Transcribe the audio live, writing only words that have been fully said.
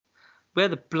Where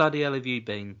the bloody hell have you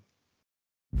been?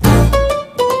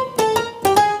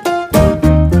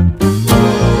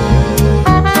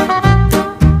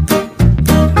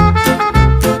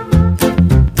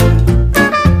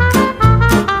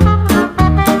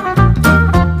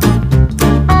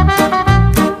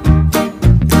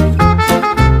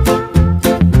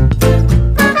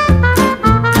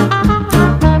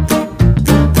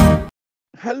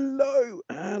 Hello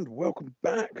and welcome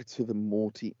back to the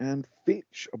Morty and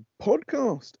Fitch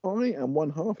podcast. I am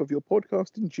one half of your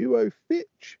podcasting duo,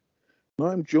 Fitch. And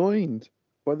I'm joined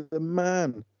by the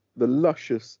man, the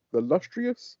luscious, the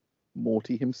lustrous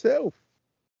Morty himself.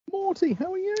 Morty,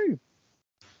 how are you?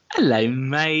 Hello,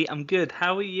 mate. I'm good.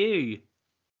 How are you?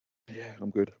 Yeah, I'm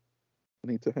good.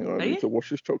 I need to hang on. Are I need you? to wash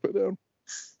this chocolate down.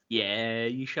 Yeah,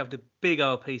 you shoved a big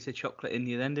old piece of chocolate in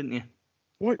you then, didn't you?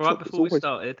 White Right chocolate's before we always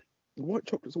started. white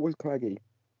chocolate's always claggy.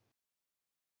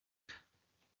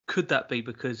 Could that be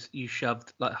because you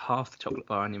shoved like half the chocolate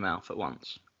bar in your mouth at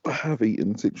once? I have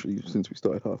eaten literally since we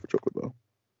started half a chocolate bar.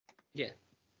 Yeah.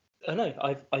 I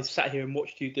know. I sat here and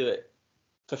watched you do it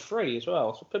for free as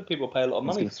well. So people pay a lot of I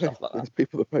was money going for to say, stuff like that. there's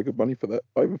people that pay good money for that.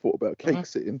 I even thought about cake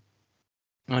sitting.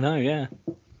 I know, yeah.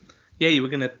 Yeah, you were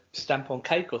going to stamp on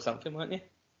cake or something, weren't you?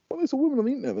 Well, there's a woman on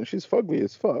the internet and she's fugly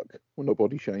as fuck. Well, not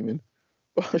body shaming,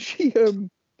 but she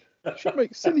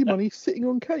makes silly money sitting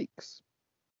on cakes.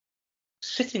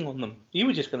 Sitting on them. You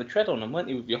were just going to tread on them, weren't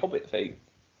you, with your hobbit feet?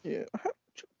 Yeah,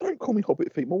 don't call me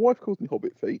hobbit feet. My wife calls me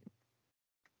hobbit feet.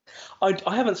 I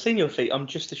haven't seen your feet. I'm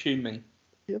just assuming.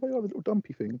 Yeah, they are the little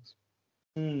dumpy things.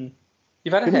 You've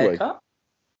had a Anyway, haircut?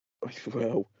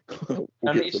 Well, we'll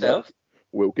Done get it to yourself? that.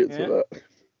 We'll get to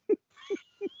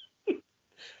that.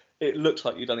 It looks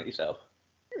like you've done it yourself.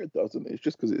 It doesn't. It's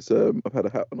just because it's I've had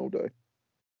a hat on all day.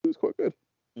 It was quite good.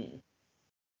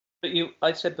 But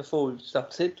I said before we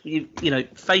started, you know,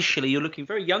 facially you're looking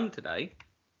very young today,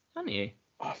 aren't you?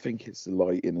 I think it's the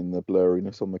lighting and the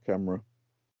blurriness on the camera.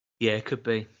 Yeah, it could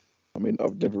be. I mean,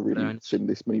 I've never really seen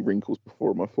this many wrinkles before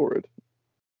on my forehead.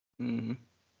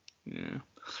 Yeah.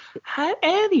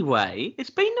 Anyway,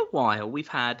 it's been a while. We've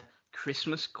had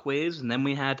Christmas quiz, and then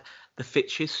we had the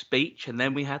Fitchs speech, and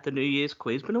then we had the New Year's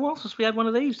quiz. Been a while since we had one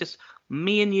of these. Just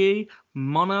me and you,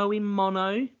 mono in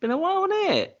mono. Been a while,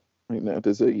 hasn't it? Ain't that a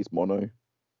disease, mono?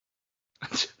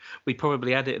 We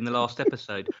probably had it in the last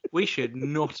episode. We should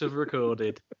not have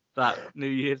recorded that New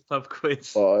Year's pub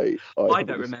quiz. I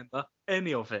don't remember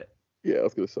any of it. Yeah, I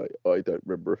was going to say, I don't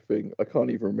remember a thing. I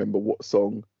can't even remember what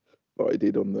song that I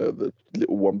did on the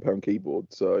little £1 keyboard.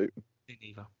 So Me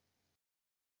neither.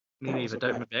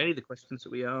 Don't remember any of the questions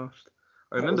that we asked.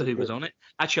 I remember who was on it.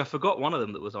 Actually, I forgot one of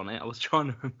them that was on it. I was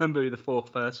trying to remember who the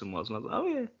fourth person was, and I was like, oh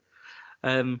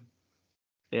yeah.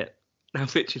 Yeah. Now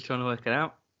Fitch is trying to work it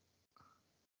out.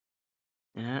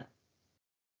 Yeah.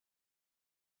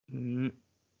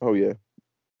 Oh yeah.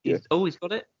 Yeah. He's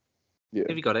got it. Yeah.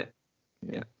 Have you got it?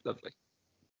 Yeah. Lovely.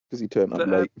 Because he turned up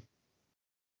late.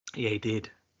 Yeah, he did.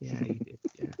 Yeah, he did.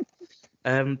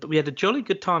 Yeah. But we had a jolly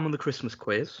good time on the Christmas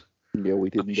quiz. Yeah, we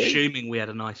did. I'm assuming we had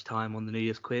a nice time on the New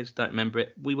Year's quiz. Don't remember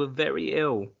it. We were very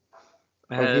ill.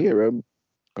 I hear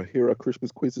our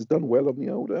Christmas quiz has done well on the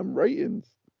old ratings.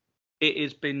 It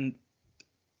has been,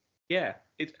 yeah,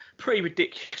 it's pretty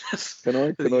ridiculous. Can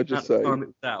I just say?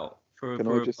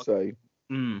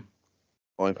 Mm.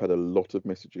 I've had a lot of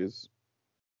messages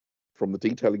from the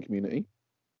detailing community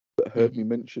that heard me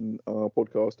mention our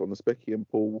podcast on the Specky and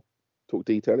Paul Talk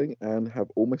Detailing and have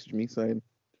all messaged me saying,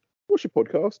 "What's your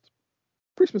podcast?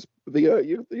 Christmas,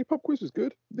 your pub quiz was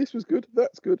good. This was good.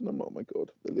 That's good." And I'm like, "Oh my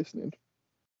god, they're listening."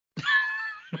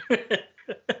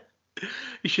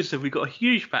 You should say we've got a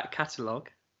huge back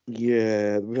catalogue.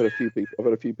 Yeah, we've had a few people. I've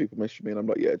had a few people message me, and I'm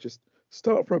like, "Yeah, just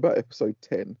start from about episode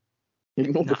 10.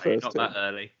 Ignore the first not 10. That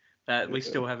early. We're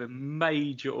still having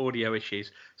major audio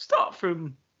issues. Start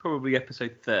from probably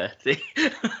episode 30.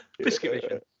 Biscuit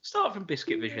Vision. Start from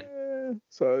Biscuit Vision.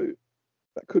 So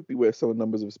that could be where some of the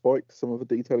numbers have spiked. Some of the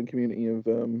detailing community have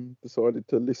decided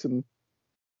to listen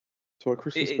to our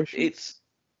Christmas special. It's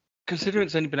considering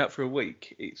it's only been out for a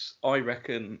week. I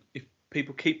reckon if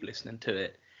people keep listening to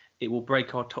it, it will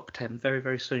break our top 10 very,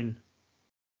 very soon.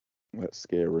 That's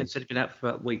scary. Instead of been out for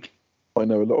about a week. I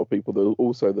know a lot of people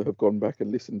that have gone back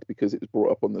and listened because it was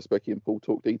brought up on the Specky and Paul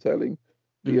Talk Detailing.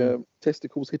 The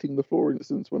testicles hitting the floor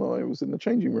instance when I was in the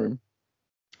changing room.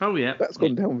 Oh yeah, that's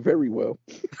gone down very well.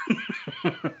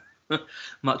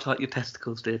 Much like your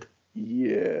testicles did.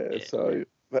 Yeah, so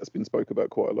that's been spoke about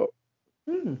quite a lot.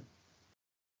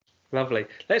 Lovely.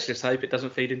 Let's just hope it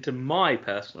doesn't feed into my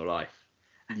personal life.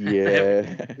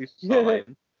 Yeah.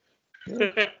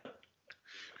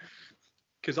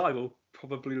 Because I will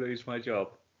probably lose my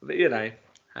job. But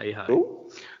hey ho.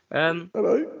 Oh,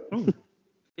 hello.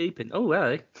 Beeping. Oh,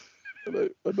 hello. Hello.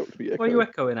 I knocked me echo. Why are you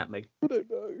echoing at me? I don't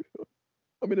know.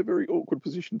 I'm in a very awkward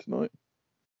position tonight.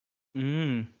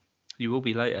 You will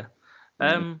be later.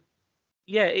 Mm.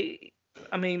 Yeah.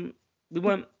 I mean, we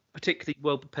weren't particularly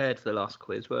well prepared for the last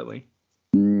quiz, were we?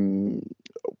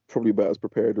 Probably about as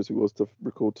prepared as we was to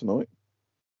record tonight.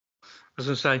 I was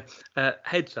going to say,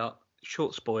 heads up,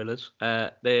 short spoilers.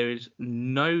 There is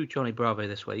no Johnny Bravo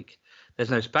this week. There's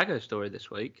no Spago story this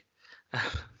week.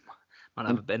 Might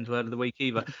have a Ben's word of the week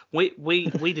either.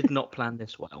 We did not plan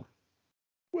this well.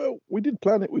 Well, we did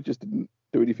plan it. We just didn't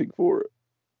do anything for it.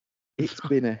 It's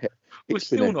been We're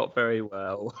still not very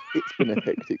well. It's been a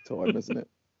hectic time, hasn't it?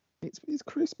 It's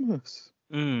Christmas.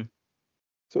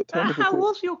 So at time of how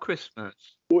was your Christmas?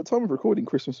 Well, at time of recording,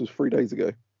 Christmas was 3 days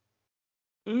ago.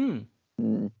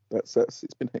 That's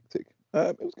it's been hectic.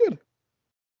 It was good.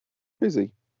 Busy,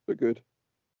 but good.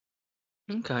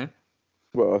 Okay.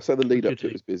 Well, I say the lead up to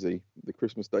it was busy. The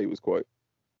Christmas day was quite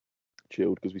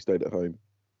chilled because we stayed at home.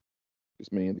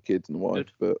 Just me and the kids and the wife.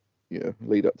 Good. But yeah,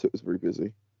 lead up to it was very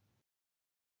busy.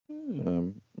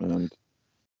 And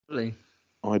really?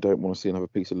 I don't want to see another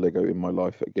piece of Lego in my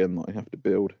life again that I have to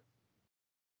build.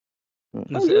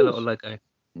 Was it a lot of Lego?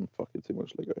 Fucking too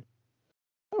much Lego.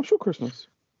 Oh, sure, Christmas.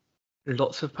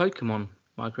 Lots of Pokemon.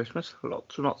 My Christmas.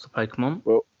 Lots and lots of Pokemon.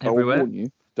 Well, everywhere. I'll warn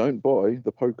you, don't buy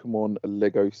the Pokemon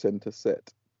Lego Center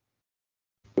set.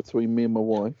 Between me and my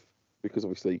wife, because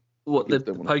obviously... What, the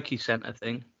Poke Center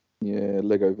thing? Yeah,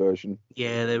 Lego version.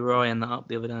 Yeah, they were eyeing that up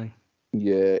the other day.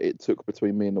 Yeah, it took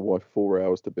between me and the wife 4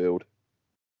 hours to build.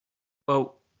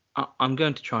 Well, I'm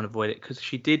going to try and avoid it because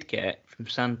she did get from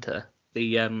Santa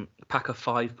the pack of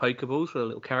 5 Pokeballs with the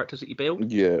little characters that you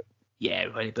build. Yeah. Yeah,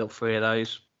 we've only built 3 of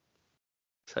those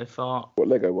so far. What,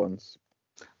 Lego ones?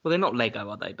 Well, they're not Lego,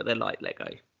 are they? But they're like Lego.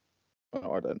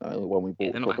 Oh, I don't know. The one we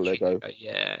bought proper Lego.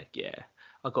 Yeah.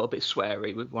 I got a bit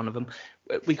sweary with one of them.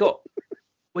 We got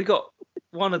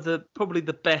one of probably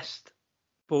the best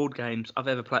board games I've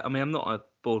ever played. I mean, I'm not a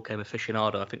board game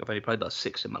aficionado. I think I've only played like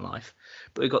 6 in my life.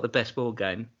 But we got the best board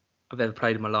game I've ever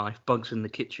played in my life, Bugs in the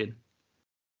Kitchen.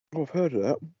 Oh, I've heard of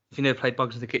that. If you never played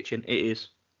Bugs in the Kitchen, it is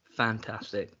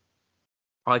fantastic.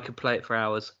 I could play it for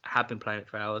hours, have been playing it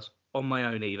for hours, on my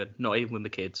own even, not even with the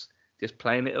kids. Just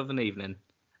playing it of an evening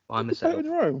by myself. Play it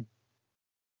on your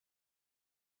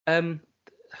own?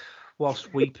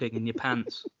 Whilst weeping in your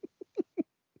pants.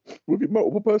 With your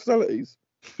multiple personalities?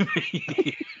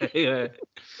 Yeah.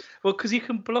 Well, because you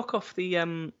can block off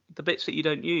the bits that you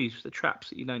don't use, the traps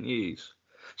that you don't use.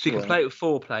 So you can play it with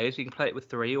 4 players, you can play it with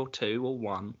 3 or 2 or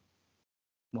 1.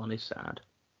 1 is sad.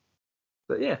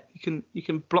 But yeah, you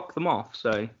can block them off.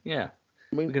 So yeah,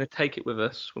 we're going to take it with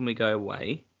us when we go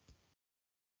away.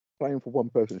 Playing for one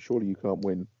person, surely you can't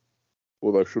win.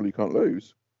 Although surely you can't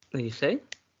lose. You see?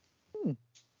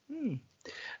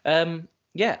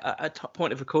 Yeah, at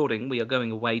point of recording, we are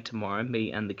going away tomorrow,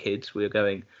 me and the kids. We are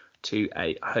going to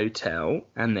a hotel,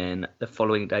 and then the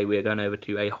following day we are going over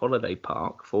to a holiday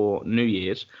park for New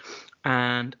Year's.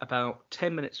 And about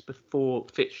 10 minutes before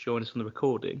Fitch joined us on the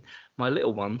recording, my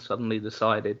little one suddenly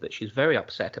decided that she's very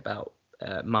upset about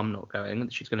Mum not going, and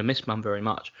that she's going to miss Mum very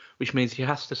much, which means she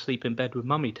has to sleep in bed with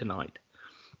Mummy tonight.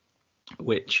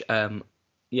 Which,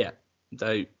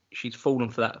 though she's fallen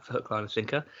for that hook, line, and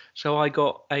sinker. So I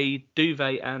got a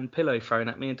duvet and pillow thrown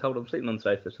at me and told I'm sleeping on the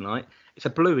sofa tonight. It's a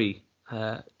bluey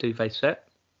duvet set.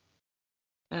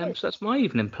 So that's my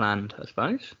evening planned, I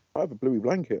suppose. I have a bluey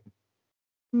blanket.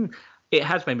 It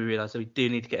has made me realise that we do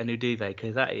need to get a new duvet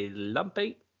because that is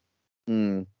lumpy.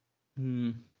 Yeah.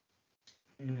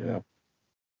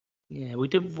 Yeah, we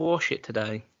did wash it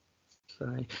today.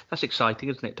 So that's exciting,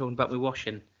 isn't it? Talking about me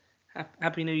washing.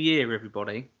 Happy New Year,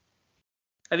 everybody.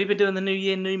 Have you been doing the New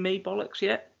Year, New Me bollocks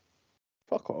yet?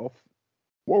 Fuck off.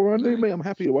 Well, when I New Me, I'm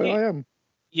happy the way I am.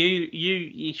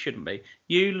 You shouldn't be.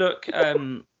 You look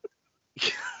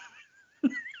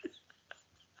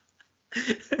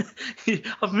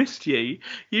I've missed you.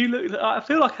 You look. I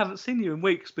feel like I haven't seen you in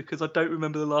weeks because I don't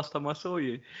remember the last time I saw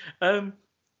you.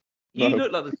 You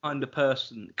look like the kind of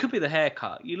person. Could be the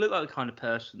haircut. You look like the kind of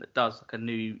person that does like a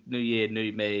New Year,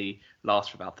 New Me,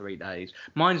 lasts for about 3 days.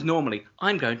 Mine's normally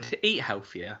I'm going to eat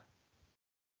healthier.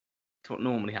 That's what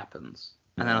normally happens,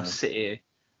 and then I sit here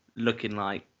looking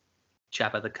like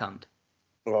Jabba the cunt.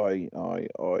 No, I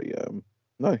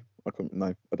couldn't.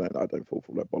 No, I don't fall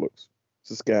for that bollocks.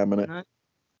 It's a scam, innit? No?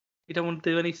 You don't want to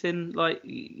do anything like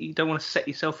you don't want to set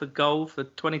yourself a goal for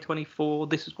 2024.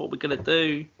 This is what we're gonna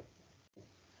do.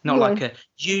 Not like a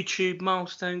YouTube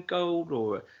milestone goal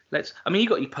or I mean, you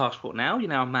got your passport now. You're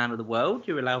now a man of the world.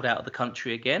 You're allowed out of the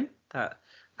country again. That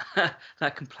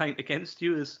that complaint against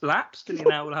you has lapsed and you're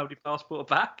now allowed your passport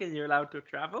back and you're allowed to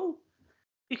travel.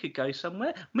 You could go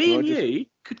somewhere. Me and you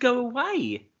could go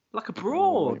away, like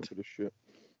abroad. For the shit.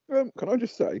 Can I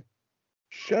just say,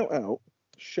 shout out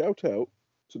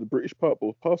to the British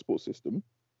passport system.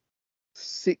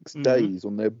 6 days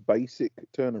on their basic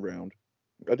turnaround.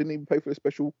 I didn't even pay for the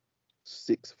special.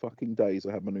 6 fucking days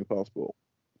I had my new passport.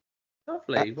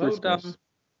 Lovely. Well done.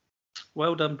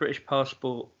 Well done, British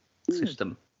passport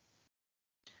system.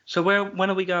 So when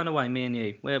are we going away, me and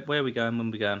you? Where are we going when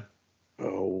we going?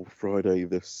 Oh, Friday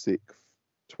the 6th,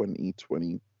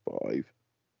 2025.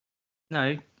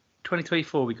 No,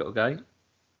 2024 we got to go.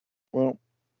 Well,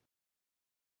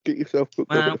 get yourself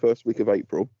booked up at the first week of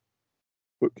April.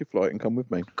 Book your flight and come with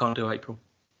me. Can't do April.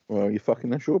 Well,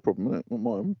 that's your problem, isn't it? Not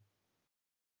mine.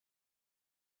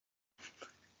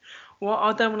 Well,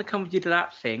 I don't want to come with you to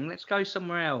that thing. Let's go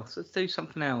somewhere else. Let's do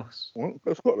something else. Well,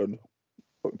 go to Scotland.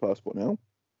 Got your passport now.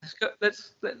 Let's go.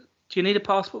 Do you need a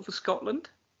passport for Scotland?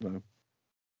 No.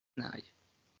 No.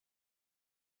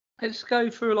 Let's go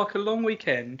for like a long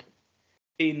weekend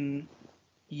in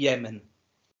Yemen.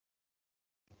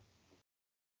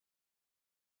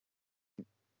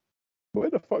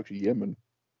 Where the fuck's Yemen?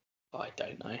 I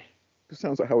don't know. It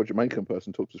sounds like how a Jamaican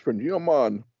person talks to his friend. You're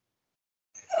man.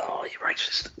 Oh, you're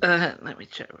racist. Let me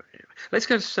check. Let's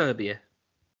go to Serbia.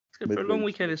 Let's go for a long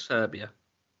weekend in Serbia.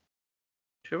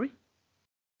 Shall we?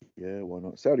 Yeah, why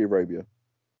not? Saudi Arabia.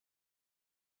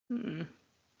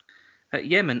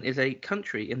 Yemen is a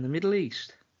country in the Middle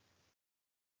East.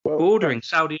 Well, bordering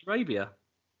Saudi Arabia.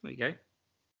 There you go.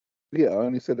 Yeah, I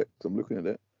only said it because I'm looking at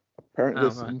it. Apparently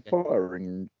there's some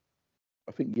firing.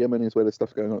 I think Yemen is where the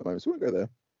stuff's going on at the moment, so we'll go there.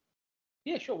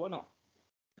 Yeah, sure, why not?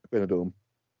 Benidorm.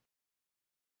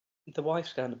 The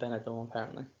wife's going to Benidorm,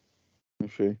 apparently.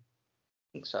 Is she? I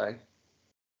think so.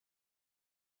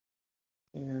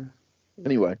 Yeah.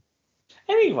 Anyway.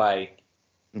 I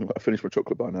finished my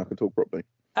chocolate bar now. I can talk properly.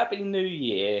 Happy New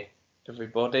Year,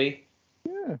 everybody.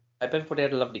 Yeah. I hope everybody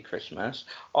had a lovely Christmas.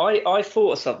 I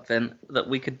thought of something that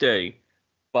we could do,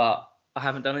 but I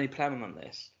haven't done any planning on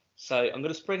this. So I'm going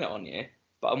to spring it on you,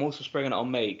 but I'm also springing it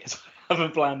on me because I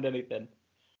haven't planned anything.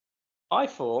 I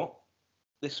thought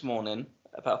this morning,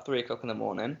 about 3 o'clock in the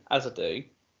morning, as I do,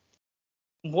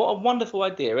 what a wonderful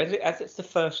idea. As it's the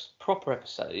first proper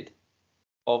episode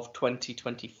of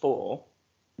 2024,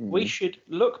 we should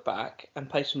look back and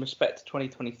pay some respect to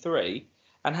 2023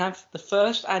 and have the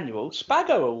first annual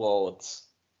Spago Awards.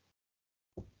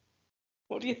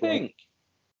 What do you think?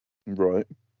 Right.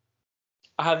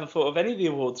 I haven't thought of any of the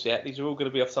awards yet. These are all going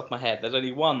to be off the top of my head. There's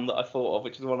only one that I thought of,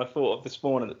 which is the one I thought of this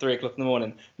morning at 3 o'clock in the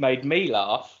morning. Made me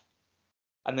laugh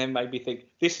and then made me think,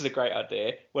 this is a great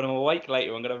idea. When I'm awake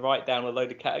later, I'm going to write down a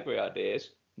load of category ideas.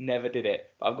 Never did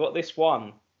it. But I've got this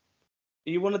one.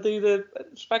 Do you want to do the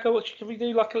Spago? Can we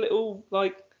do like a little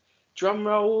drum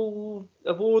roll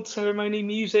award ceremony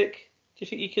music? Do you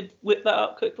think you could whip that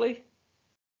up quickly?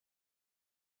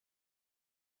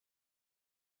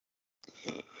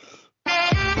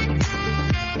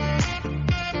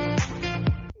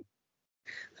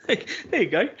 There you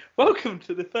go. Welcome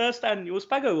to the first annual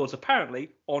Spago Awards, apparently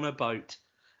on a boat.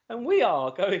 And we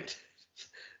are going to...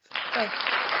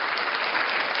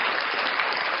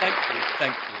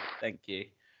 Thank you.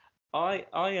 I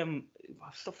am...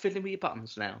 Stop fiddling with your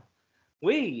buttons now.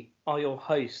 We are your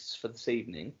hosts for this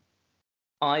evening.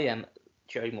 I am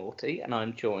Joe Morty, and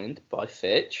I'm joined by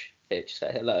Fitch. Fitch,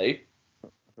 say hello.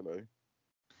 Hello.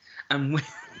 And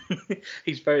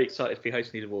he's very excited to be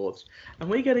hosting these awards. And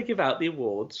we're going to give out the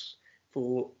awards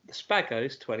for the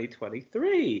Spagos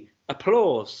 2023.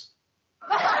 Applause.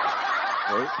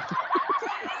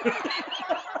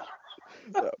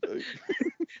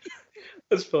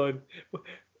 That's fine.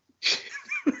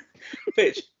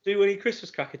 Fitch, do any Christmas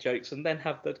cracker jokes and then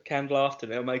have the candle after.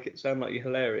 It'll make it sound like you're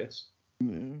hilarious.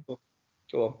 Yeah.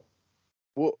 Go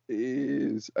on.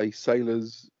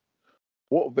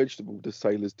 What vegetable do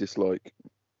sailors dislike?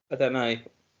 I don't know.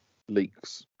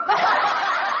 Leeks.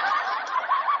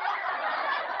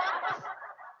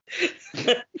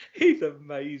 He's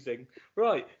amazing.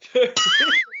 Right.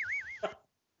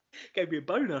 Gave me a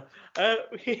boner.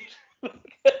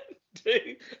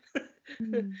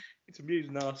 It's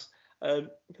amusing us. The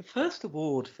first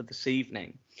award for this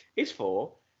evening is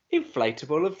for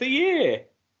Inflatable of the Year.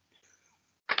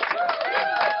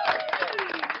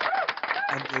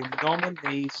 And the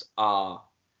nominees are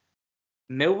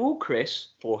Millwall Chris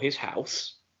for his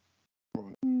house,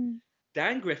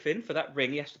 Dan Griffin for that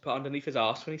ring he has to put underneath his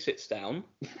arse when he sits down,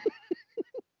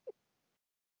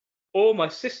 or my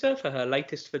sister for her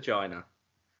latest vagina.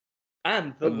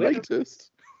 And the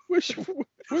latest?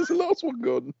 Where's the last one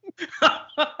gone?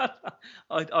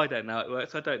 I don't know how it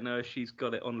works. I don't know if she's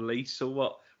got it on lease or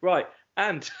what. Right,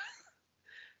 and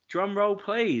drum roll,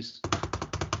 please.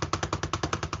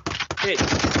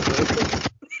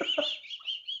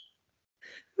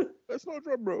 That's not a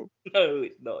drum roll. No,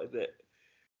 it's not, is it?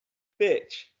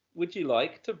 Fitch, would you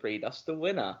like to read us the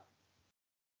winner?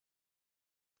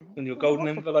 And your golden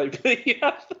envelope that you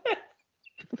have there.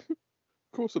 Of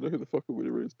course I know who the fucking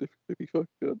winner is. Dippy fucking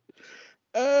gun.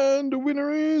 And the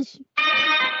winner is...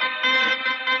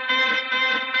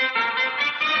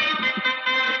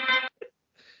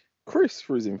 Chris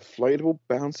for his inflatable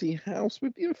bouncy house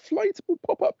with the inflatable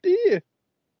pop-up deer.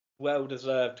 Well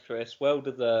deserved, Chris. Well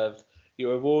deserved.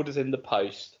 Your award is in the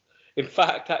post. In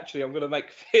fact, actually, I'm going to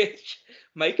make Fitch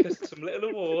make us some little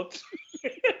awards,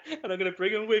 and I'm going to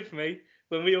bring them with me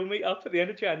when we all meet up at the end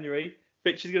of January.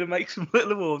 Fitch is going to make some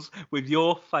little awards with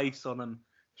your face on them.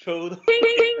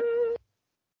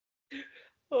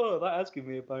 Oh, that has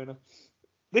given me a boner.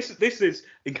 This is,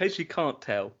 in case you can't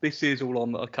tell, this is all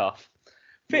on the cuff.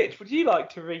 Fitch, would you like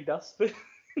to read us the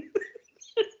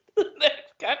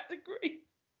next category?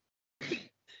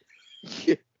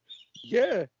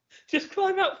 Yeah. Just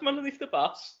climb out from underneath the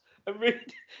bus and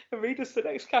read us the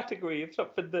next category of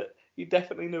something that you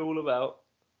definitely know all about.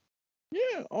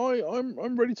 Yeah,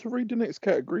 I'm ready to read the next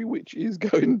category, which is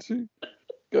going to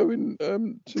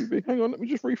be. Hang on, let me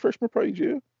just refresh my page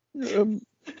here.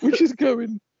 Which is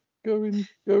going to be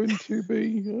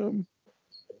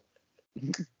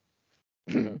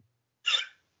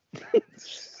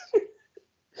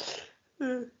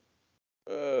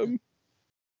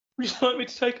Would you like me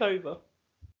to take over?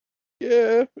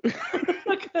 Yeah.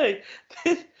 Okay.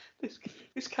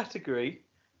 This category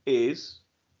is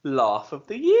Laugh of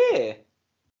the Year.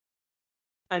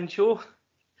 And your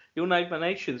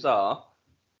nominations are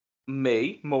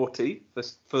me, Morty,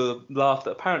 for laugh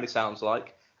that apparently sounds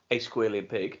like a squealing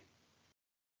pig.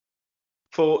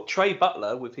 For Trey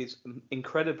Butler with his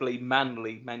incredibly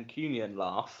manly Mancunian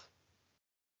laugh.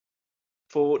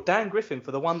 For Dan Griffin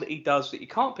for the one that he does that you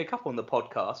can't pick up on the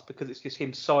podcast because it's just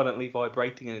him silently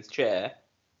vibrating in his chair.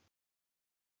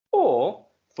 Or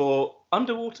for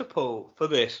Underwater Paul for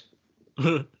this.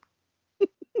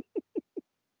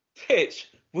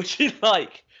 Fitch, would you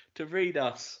like to read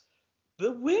us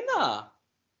the winner?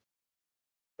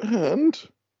 And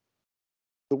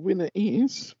the winner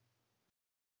is...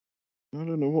 I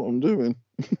don't know what I'm doing.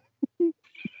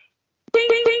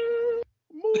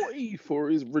 Morty for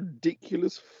his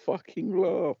ridiculous fucking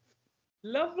laugh.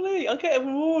 Lovely. I get an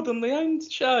award on my own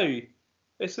show.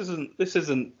 This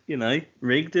isn't,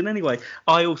 rigged in any way.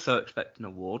 I also expect an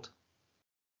award.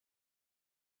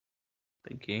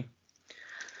 Thank you.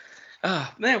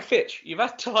 Now, Fitch, you've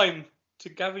had time to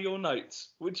gather your notes.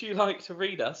 Would you like to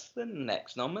read us the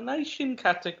next nomination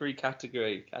category?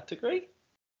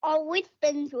 Always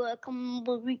been to a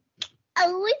combo week.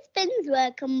 Always been to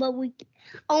a combo week.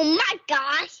 Oh my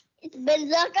gosh, it's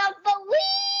been a couple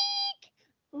week.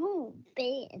 Ooh,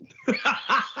 Ben.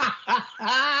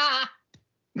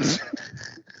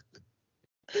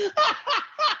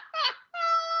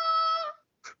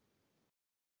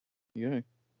 Yeah.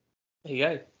 There you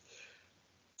go.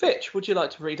 Fitch, would you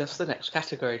like to read us the next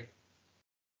category?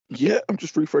 Yeah, I'm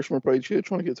just refreshing my page here,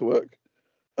 trying to get to work.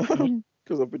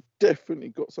 Because I've definitely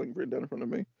got something written down in front of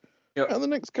me. Yep. And the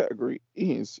next category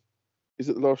is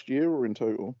it the last year or in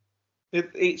total?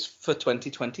 It's for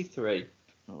 2023.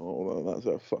 Oh, well, that's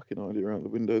a fucking idea out the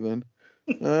window then.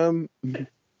 The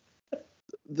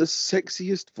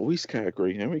sexiest voice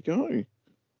category, here we go.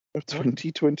 Of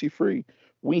 2023.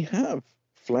 We have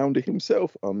Flounder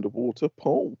himself, Underwater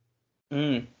Paul.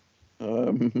 Mm.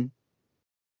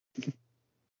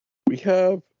 We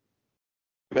have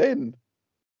Ben.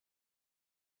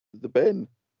 The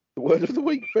word of the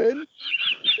week, Ben.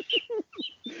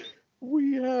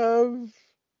 We have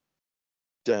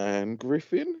Dan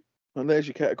Griffin. And there's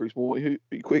your categories, Morty.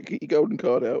 Quick, get your golden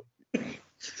card out.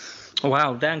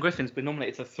 Wow, Dan Griffin's been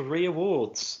nominated for 3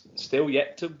 awards. Still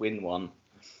yet to win one.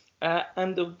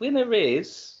 And the winner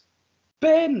is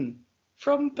Ben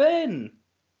from Ben.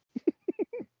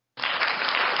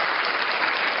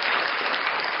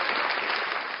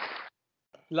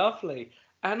 Lovely.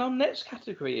 And our next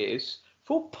category is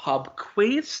for Pub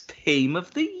Quiz Team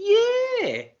of the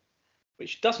Year,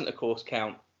 which doesn't, of course,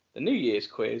 count the New Year's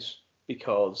quiz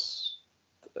because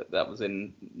that was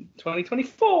in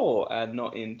 2024 and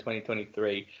not in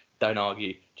 2023. Don't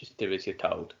argue, just do as you're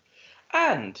told.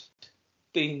 And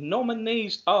the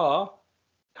nominees are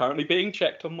currently being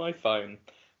checked on my phone.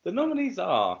 The nominees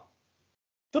are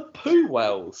the Pooh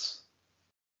Wells,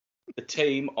 the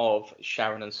team of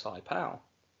Sharon and Sai Powell.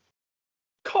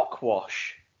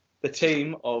 Cockwash, the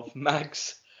team of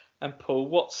Mags and Paul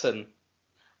Watson.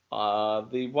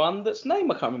 The one that's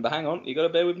name I can't remember. Hang on, you got to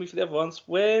bear with me for the other ones.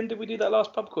 When did we do that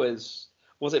last pub quiz?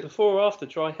 Was it before or after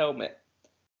Dry Helmet?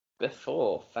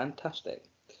 Before. Fantastic.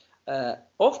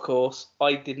 Of course,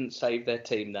 I didn't save their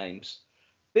team names.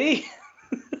 The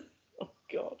oh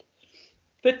god,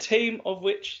 the team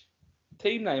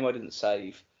name I didn't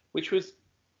save, which was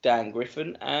Dan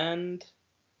Griffin and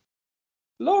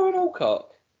Lauren Alcock.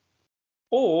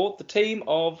 Or the team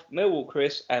of Millwall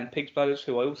Chris and Pigs Brothers,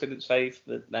 who I also didn't save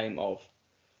the name of.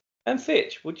 And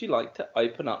Fitch, would you like to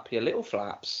open up your little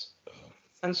flaps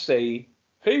and see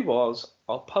who was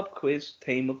our pub quiz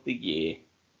team of the year?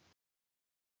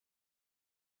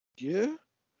 Yeah.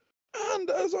 And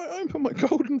as I open my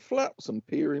golden flaps and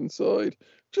peer inside,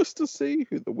 just to see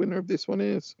who the winner of this one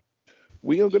is,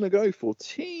 we are going to go for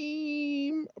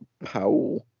Team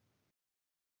Powell.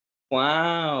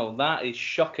 Wow, that is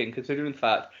shocking, considering the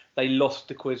fact they lost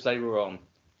the quiz they were on.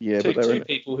 Yeah, Two but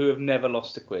people who have never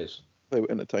lost a quiz. they were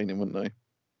entertaining, weren't they?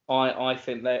 I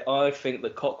think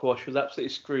the Cockwash was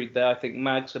absolutely screwed there. I think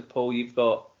Mags and Paul, you've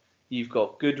got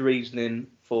good reasoning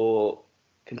for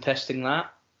contesting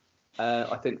that.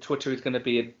 I think Twitter is going to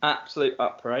be an absolute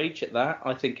outrage at that.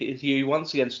 I think it is you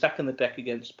once again stacking the deck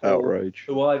against Paul, Outrage.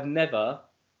 who I've never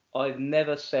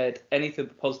said anything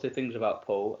but positive things about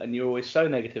Paul, and you're always so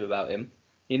negative about him.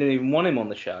 You didn't even want him on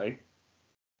the show.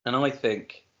 And I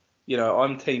think,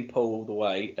 I'm Team Paul all the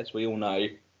way, as we all know.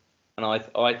 And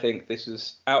I think this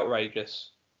is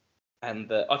outrageous.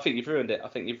 And I think you've ruined it. I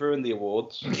think you've ruined the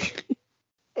awards.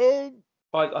 I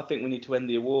think we need to end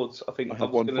the awards. I think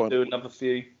I'm going to do another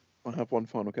few. I have one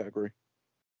final category.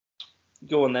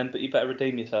 Go on then, but you better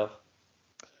redeem yourself.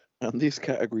 And this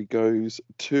category goes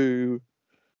to...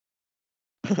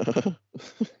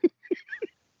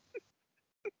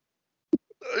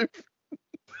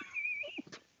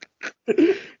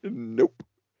 Nope.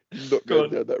 Not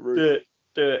going down that route.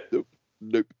 Do it.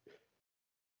 Nope.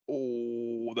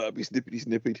 Oh, that'd be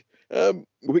snippety.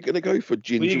 We're going to go for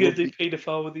Ginger. Were you going to do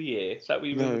paedophile of the year? Is that what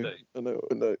you were going to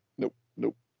do? No.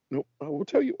 Nope. I will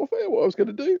tell you off air what I was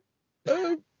going to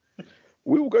do.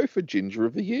 We will go for Ginger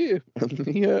of the Year. And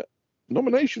the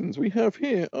nominations we have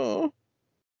here are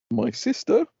My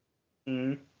Sister,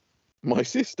 My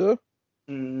Sister,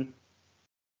 and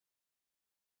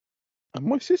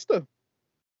My Sister.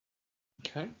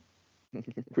 Okay.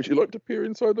 Would you like to peer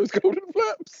inside those golden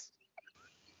flaps?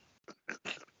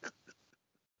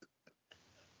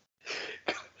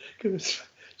 Give us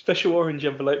a special orange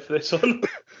envelope for this one.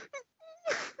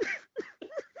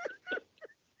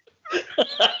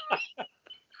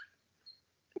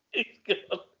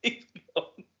 He's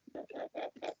gone.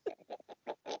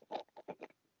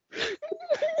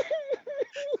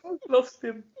 I've lost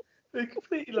him. I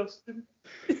completely lost him.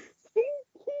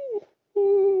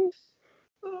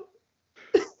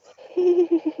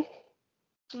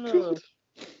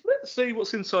 Let's see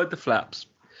what's inside the flaps.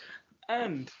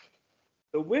 And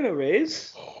the winner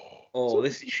is... Oh,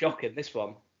 this is shocking, this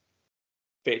one.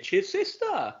 Fitch's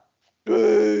sister.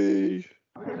 Hey!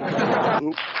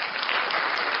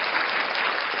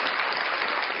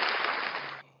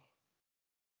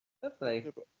 Lovely.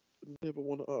 Never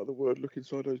want to utter the word look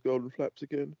inside those golden flaps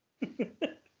again.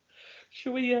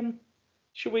 Should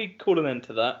we call an end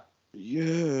to that?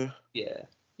 Yeah.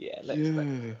 Let's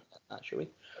that, shall we?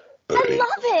 I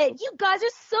love it. You guys are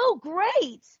so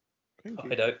great. Thank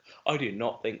you. I do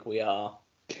not think we are.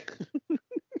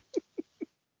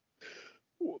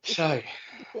 So,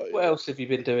 what else have you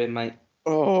been doing, mate?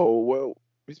 Oh, well,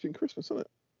 it's been Christmas, hasn't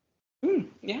it?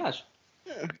 It has.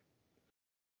 Yeah.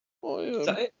 Is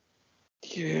that it?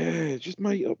 Yeah,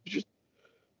 mate, I've just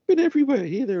been everywhere,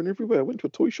 here, there, and everywhere. I went to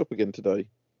a toy shop again today.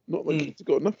 Not that kids have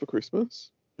got enough for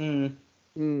Christmas. I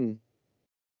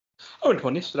went to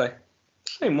one yesterday.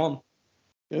 Same one.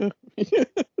 Yeah.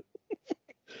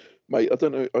 Mate, I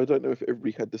don't know if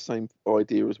everybody had the same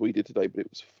idea as we did today, but it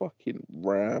was fucking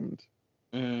rammed.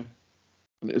 And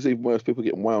it was even worse, people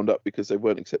getting wound up because they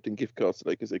weren't accepting gift cards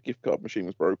today because their gift card machine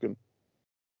was broken.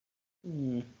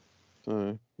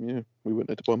 So, yeah, we went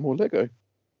there to buy more Lego. Of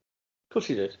course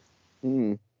you did.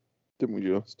 Didn't we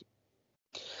just?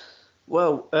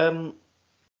 Well,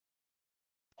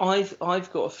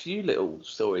 I've got a few little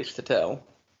stories to tell.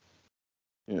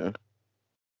 Yeah.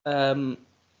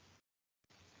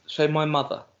 So my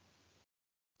mother.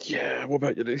 Yeah, what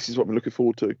about you? This is what I'm looking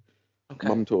forward to. Okay.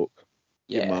 Mum talk.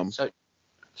 Yeah. Mum. So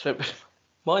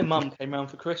my mum came round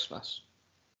for Christmas.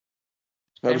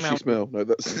 How does she smell? No,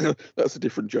 that's a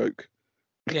different joke.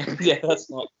 Yeah, that's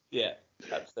not. Yeah,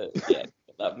 that's it. Yeah,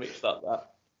 that mixed up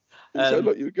that. It sounded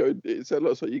like you were going. It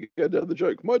sounded like you go down the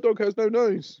joke. My dog has no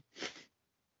nose.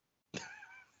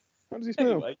 How does he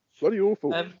smell? Anyway, Bloody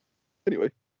awful.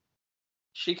 Anyway,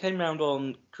 she came round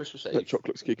on Christmas that Eve.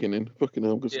 chocolate's kicking in. Fucking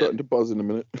hell, I'm Yeah. starting to buzz in a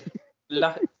minute.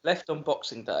 Left on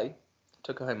Boxing Day.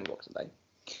 Took her home on Boxing Day.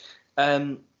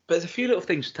 But there's a few little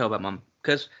things to tell about Mum,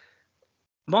 because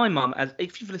my mum, as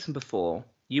if you've listened before,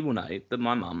 you will know that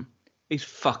my mum is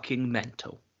fucking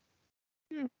mental.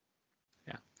 Yeah.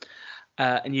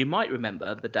 And you might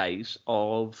remember the days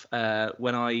of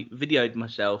when I videoed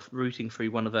myself rooting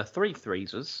through one of her 3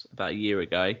 freezers about a year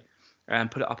ago and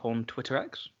put it up on Twitter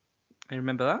X. You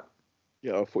remember that?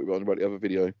 Yeah, I thought you were on about the other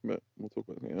video, but we'll talk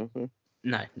about something else. Huh?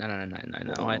 No.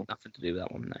 Oh. I had nothing to do with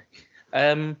that one.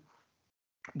 No.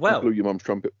 You blew your mum's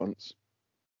trumpet once.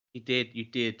 You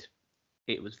did.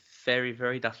 It was very,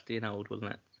 very dusty and old,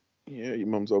 wasn't it? Yeah, your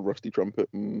mum's old rusty trumpet.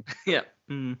 Yeah.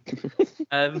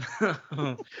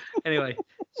 Anyway,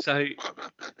 so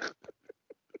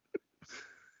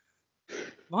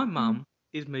my mum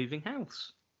is moving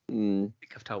house. I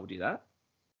think I've told you that.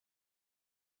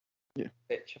 Yeah.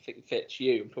 Fitch, I think Fitch,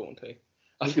 you I'm talking to.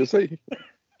 I was going to say.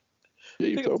 Yeah,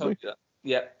 you I think told I've me. you that.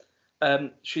 Yeah.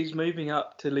 She's moving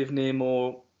up to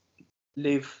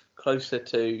live closer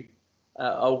to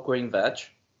Old Green Veg.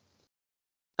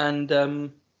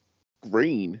 And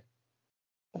Green.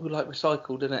 we like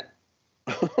recycled, isn't it?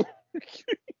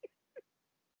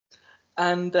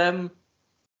 And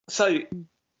so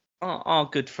our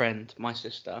good friend, my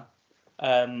sister,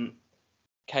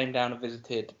 came down and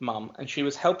visited Mum, and she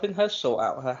was helping her sort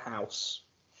out her house.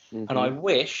 Mm-hmm. And I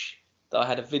wish that I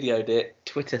had videoed it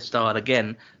Twitter style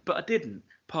again, but I didn't.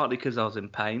 Partly because I was in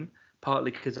pain,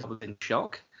 partly because I was in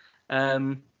shock.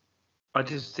 I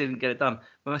just didn't get it done.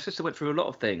 But my sister went through a lot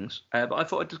of things, but I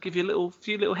thought I'd just give you a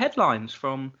few little headlines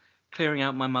from clearing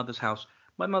out my mother's house.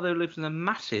 My mother lives in a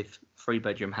massive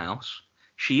 3-bedroom house.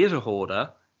 She is a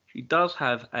hoarder. She does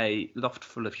have a loft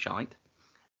full of shite.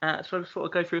 So I just thought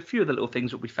I'd go through a few of the little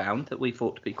things that we found that we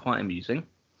thought to be quite amusing.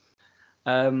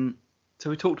 So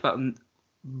we talked about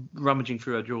rummaging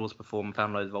through her drawers before and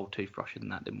found loads of old toothbrushes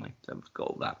and that, didn't we? So we've got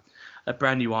all that. A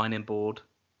brand new ironing board.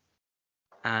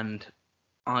 And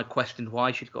I questioned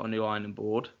why she'd got a new ironing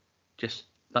board, just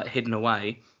like hidden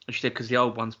away. And she said, because the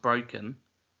old one's broken.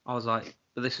 I was like,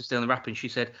 but this is still in the wrapping. She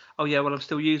said, oh yeah, well I'm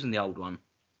still using the old one.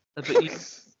 But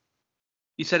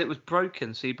you said it was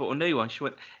broken, so you bought a new one. She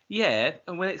went, yeah,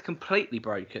 and when it's completely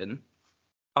broken,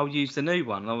 I'll use the new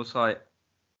one. And I was like,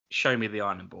 show me the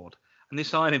ironing board. And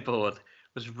this ironing board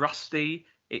was rusty.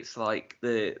 It's like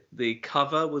the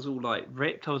cover was all like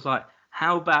ripped. I was like,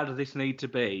 how bad does this need to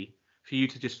be for you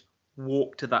to just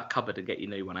walk to that cupboard and get your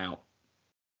new one out?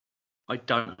 I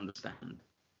don't understand.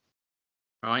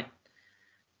 Right?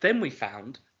 Then we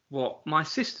found what my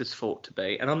sisters thought to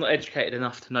be, and I'm not educated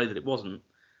enough to know that it wasn't,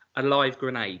 a live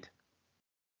grenade.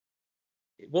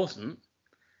 It wasn't,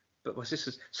 but my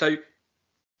sisters... So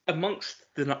amongst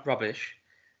the rubbish,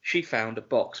 she found a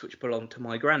box which belonged to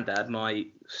my granddad, my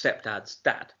stepdad's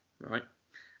dad, right?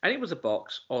 And it was a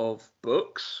box of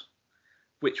books,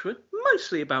 which were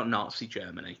mostly about Nazi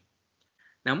Germany.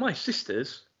 Now, my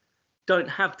sisters don't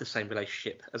have the same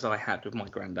relationship as I had with my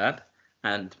granddad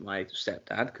and my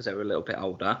stepdad, because they were a little bit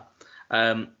older.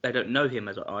 They don't know him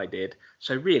as I did.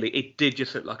 So really, it did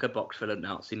just look like a box full of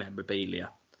Nazi memorabilia.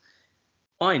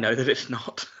 I know that it's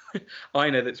not.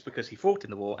 I know that it's because he fought in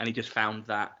the war and he just found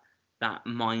that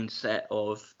mindset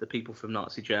of the people from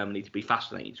Nazi Germany to be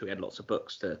fascinating. So he had lots of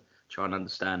books to try and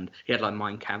understand. He had like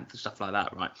Mein Kampf and stuff like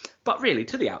that, right? But really,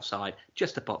 to the outside,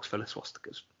 just a box full of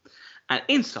swastikas. And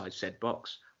inside said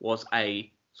box was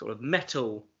a sort of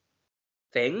metal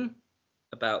thing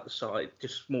about the size,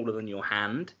 just smaller than your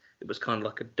hand. It was kind of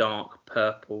like a dark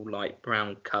purple, light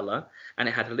brown colour, and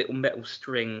it had a little metal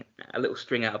string, out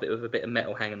of it with a bit of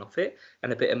metal hanging off it,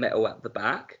 and a bit of metal at the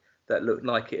back that looked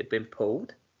like it had been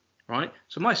pulled, right?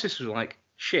 So my sister was like,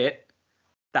 shit,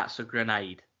 that's a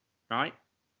grenade, right?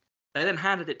 They then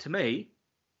handed it to me,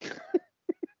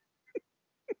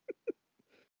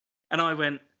 and I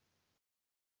went,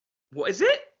 what is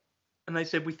it? And they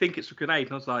said, we think it's a grenade.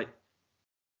 And I was like,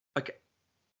 okay,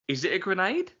 is it a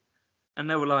grenade? And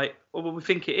they were like, oh, well, we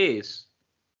think it is.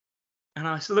 And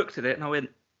I looked at it and I went,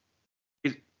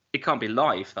 it can't be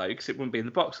live, though, because it wouldn't be in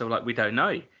the box. They were like, we don't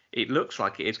know. It looks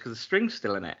like it is because the string's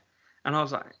still in it. And I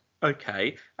was like,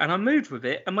 okay. And I moved with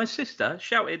it. And my sister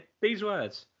shouted these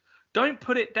words, don't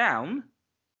put it down.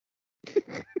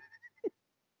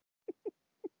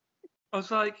 I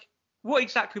was like, what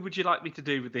exactly would you like me to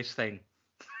do with this thing?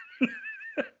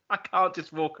 I can't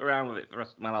just walk around with it for the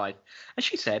rest of my life. And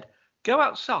she said, go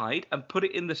outside and put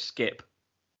it in the skip.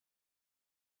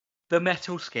 the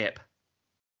metal skip.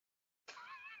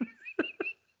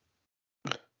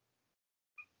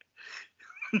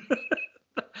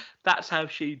 That's how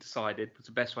she decided was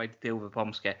the best way to deal with a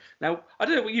bomb scare. Now, I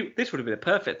don't know what you. This would have been a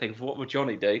perfect thing for what would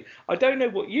Johnny do. I don't know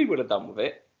what you would have done with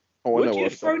it. Oh, I Would know you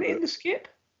what have I'd done thrown with it in the skip?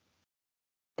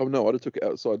 Oh no, I'd have took it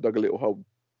outside, dug a little hole,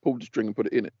 pulled the string, and put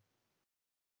it in it.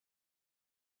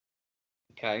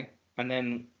 Okay, and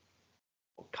then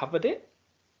covered it.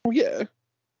 Oh yeah.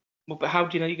 Well, but how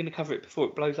do you know you're going to cover it before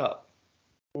it blows up?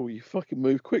 Oh, you fucking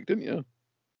moved quick, didn't you?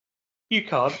 You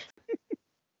can't.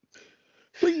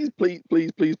 Please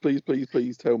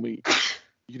tell me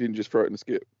you didn't just throw it in the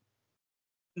skip.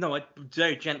 No, I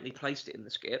very gently placed it in the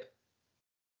skip.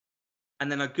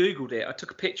 And then I Googled it. I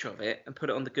took a picture of it and put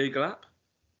it on the Google app.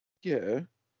 Yeah.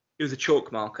 It was a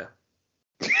chalk marker.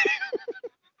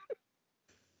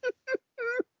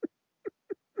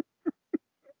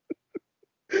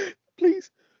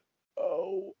 Please.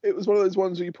 Oh, it was one of those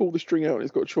ones where you pull the string out and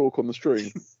it's got chalk on the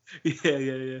string.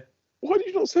 Yeah. Why did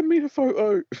you not send me a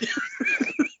photo?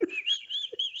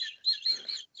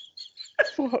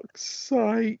 Fuck's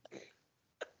sake.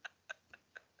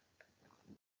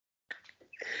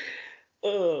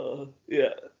 Oh,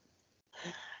 yeah.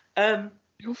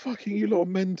 You lot are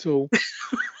mental.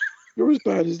 You're as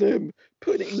bad as them.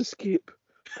 Putting it in the skip.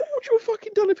 What would you have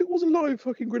fucking done if it was a live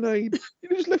fucking grenade?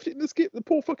 You'd have just left it in the skip. The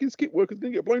poor fucking skip worker's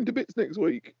going to get blown to bits next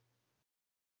week.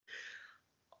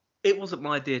 It wasn't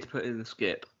my idea to put it in the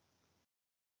skip.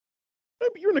 No,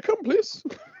 but you're an accomplice.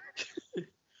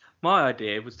 My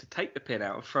idea was to take the pin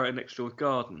out and throw it next door's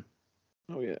garden.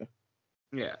 Oh, yeah.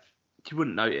 Yeah. You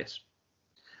wouldn't notice.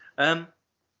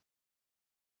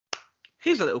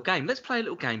 Here's a little game. Let's play a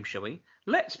little game, shall we?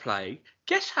 Let's play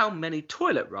Guess How Many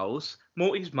Toilet Rolls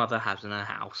Morty's Mother Has in Her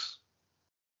House.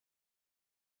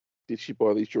 Did she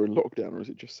buy these during lockdown, or is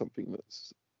it just something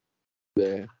that's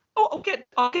there? Oh,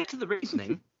 I'll get to the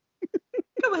reasoning.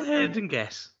 Go ahead and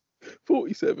guess.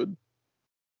 47.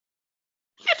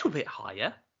 Little bit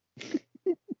higher.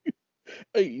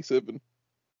 87.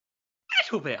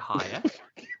 Little bit higher.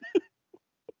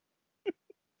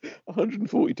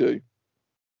 142. Little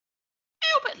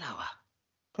bit lower.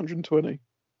 120.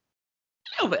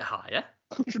 Little bit higher.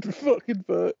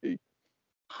 130.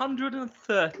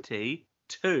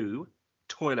 132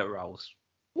 toilet rolls.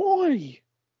 Why? Do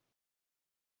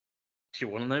you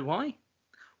want to know why?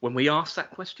 When we asked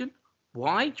that question,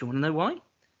 why? Do you want to know why?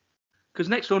 Because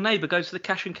next door neighbour goes to the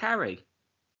cash and carry.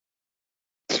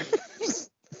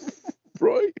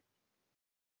 Right.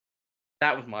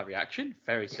 That was my reaction.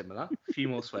 Very similar. A few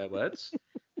more swear words.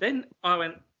 Then I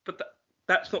went, but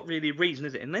that's not really a reason,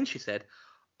 is it? And then she said,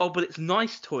 oh, but it's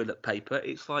nice toilet paper.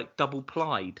 It's like double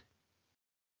plied.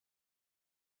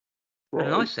 Right.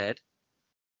 And I said,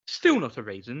 still not a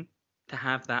reason to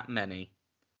have that many.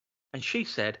 And she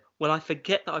said, well, I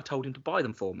forget that I've told him to buy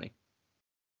them for me.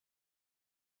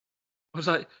 I was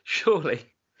like, surely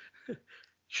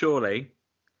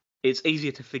it's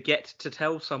easier to forget to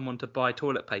tell someone to buy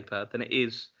toilet paper than it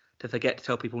is to forget to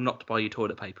tell people not to buy you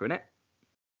toilet paper, innit?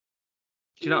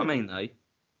 Do you know what I mean, though?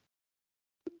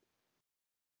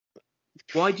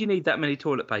 Why do you need that many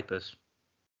toilet papers?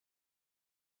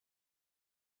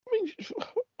 I mean,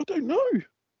 I don't know.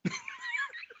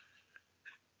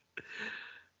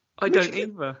 I don't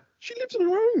either. She lives on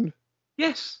her own.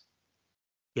 Yes.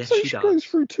 Yes, So she she does. goes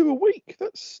through 2 a week.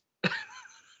 That's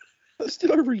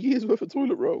still over a year's worth of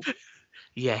toilet roll.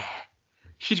 Yeah.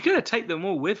 She's going to take them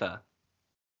all with her.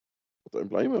 I don't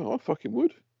blame her. I fucking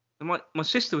would. And my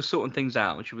sister was sorting things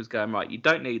out, and she was going, right, you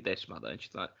don't need this, mother. And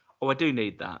she's like, oh, I do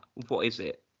need that. What is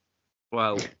it?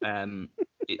 Well,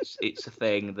 it's a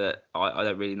thing that I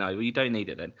don't really know. Well, you don't need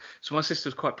it then. So my sister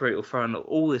was quite brutal, throwing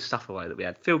all this stuff away that we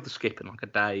had. Filled the skip in like a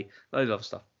day, loads of other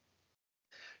stuff.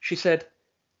 She said,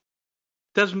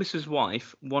 does Mrs.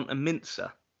 Wife want a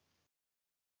mincer?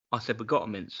 I said, we got a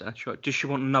mincer. She went, does she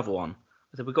want another one?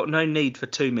 I said, we've got no need for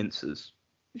 2 mincers.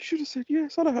 You should have said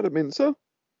yes. I'd have had a mincer.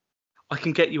 I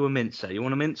can get you a mincer. You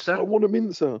want a mincer? I want a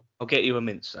mincer. I'll get you a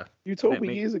mincer. You told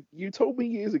me years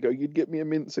ago you'd get me a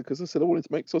mincer because I said I wanted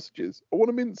to make sausages. I want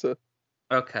a mincer.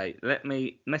 Okay, let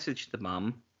me message the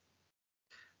mum.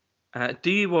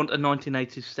 Do you want a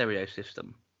 1980s stereo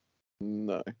system?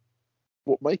 No.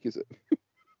 What make is it?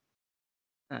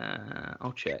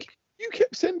 I'll check. You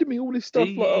kept sending me all this stuff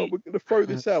like, oh, we're going to throw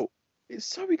this have- out. It's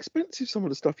so expensive, some of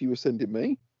the stuff you were sending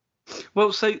me.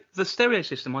 Well, so the stereo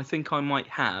system I think I might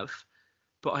have,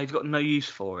 but I've got no use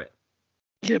for it.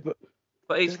 Yeah, but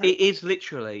it is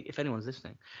literally, if anyone's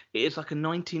listening, it is like a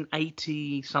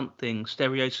 1980 something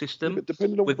stereo system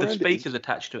depending on with what the brand it is. speakers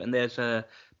attached to it, and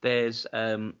there's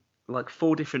like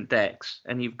 4 different decks,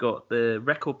 and you've got the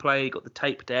record player, you've got the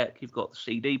tape deck, you've got the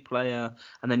CD player,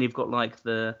 and then you've got like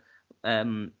the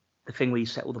thing where you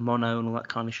set all the mono and all that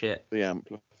kind of shit. The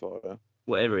amplifier.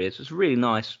 Whatever it is, it's really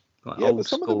nice. Like Yeah, old but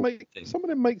some school of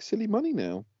them make silly money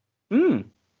now.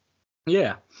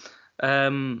 Yeah.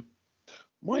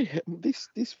 My head,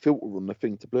 this filter on the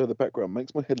thing to blur the background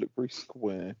makes my head look very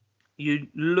square. You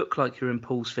look like you're in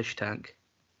Paul's fish tank.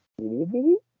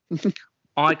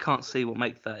 I can't see what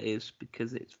make that is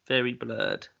because it's very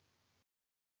blurred.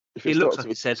 It looks like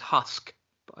it says husk,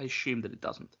 but I assume that it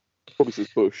doesn't. Probably says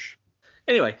bush.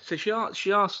 Anyway, so she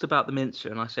asked about the mincer,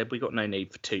 and I said we got no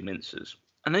need for 2 mincers.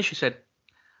 And then she said,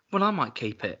 well, I might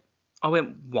keep it. I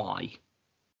went, why?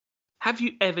 Have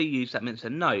you ever used that mincer?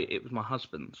 No, it was my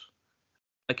husband's.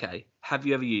 Okay, have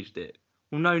you ever used it?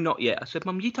 Well, no, not yet. I said,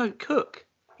 Mum, you don't cook.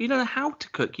 You don't know how to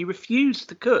cook. You refuse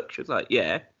to cook. She was like,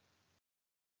 yeah.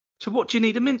 So what do you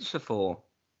need a mincer for?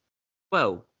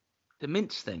 Well, to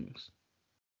mince things.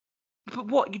 But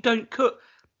what? You don't cook?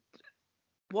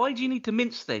 Why do you need to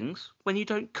mince things when you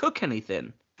don't cook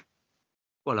anything?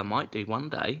 Well, I might do one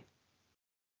day.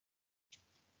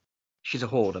 She's a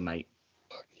hoarder, mate.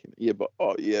 Yeah, but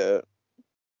yeah.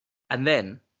 And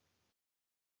then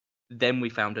we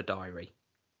found a diary.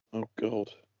 Oh God.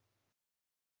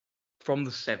 From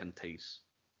the 70s.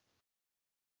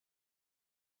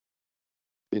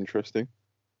 Interesting.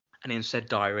 And in said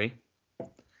diary,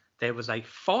 there was a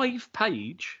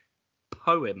 5-page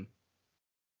poem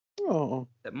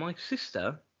that my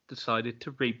sister decided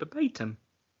to read verbatim.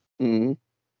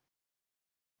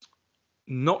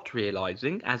 Not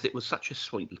realising, as it was such a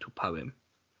sweet little poem,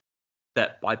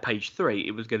 that by page 3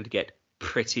 it was going to get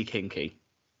pretty kinky.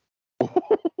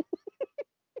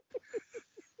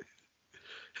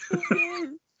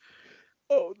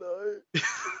 Oh no.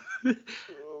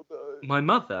 Oh no. My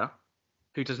mother,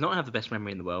 who does not have the best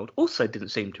memory in the world, also didn't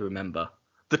seem to remember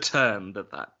the turn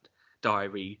that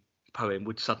diary poem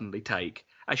would suddenly take,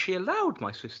 as she allowed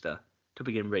my sister to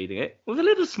begin reading it with a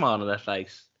little smile on her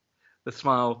face. The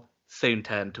smile soon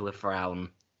turned to a frown.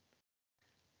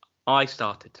 I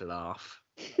started to laugh.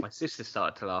 My sister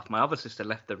started to laugh. My other sister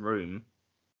left the room.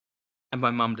 And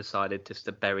my mum decided just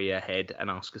to bury her head and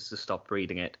ask us to stop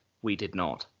reading it. We did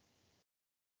not.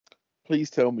 Please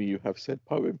tell me you have said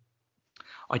poem.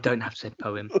 I don't have said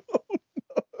poem. Oh,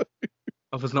 no.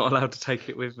 I was not allowed to take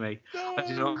it with me. No. I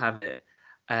did not have it.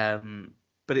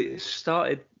 But it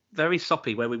started very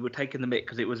soppy where we were taking the mick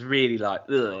because it was really like,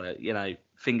 ugh,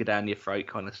 finger down your throat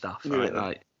kind of stuff, right? Yeah.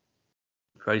 Like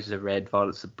roses are red,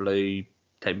 violets are blue,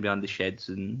 take me behind the sheds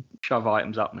and shove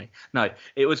items up me. No,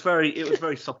 it was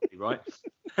very soppy, right?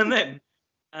 And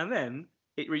then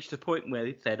it reached a point where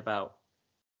it said about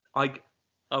I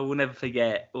will never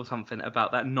forget or something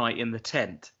about that night in the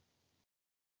tent.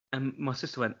 And my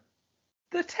sister went,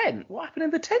 the tent? What happened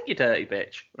in the tent, you dirty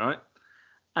bitch? Right?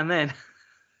 And then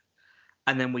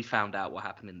we found out what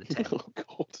happened in the tent. Oh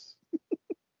God.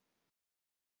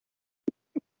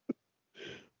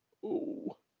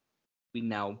 Oh. We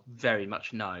now very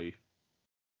much know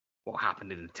what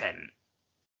happened in the tent.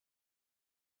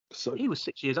 So He was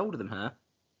 6 years older than her.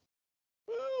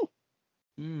 well,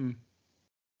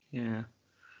 Yeah.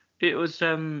 It was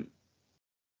a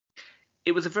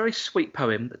very sweet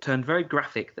poem that turned very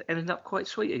graphic that ended up quite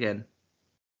sweet again.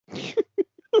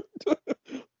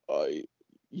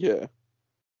 yeah.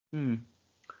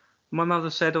 My mother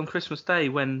said on Christmas Day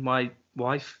when my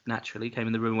wife naturally came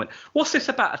in the room and went, what's this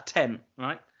about a tent,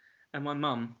 right? And my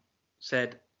mum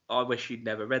said, I wish you'd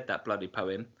never read that bloody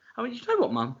poem. I mean, you know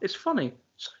what, Mum? It's funny.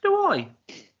 So do I.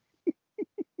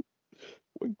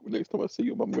 Next time I see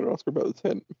your mum, I'm going to ask her about the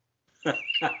tent.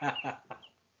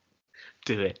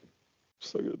 Do it.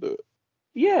 So I'm going to do it.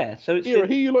 Yeah, so it's... Yeah, I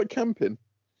hear you like camping.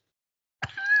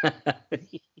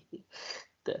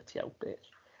 Dirty old bitch.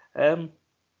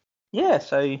 Yeah,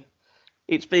 so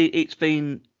it's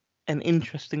been an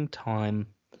interesting time.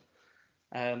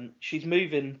 She's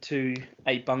moving to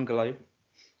a bungalow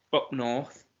up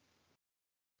north.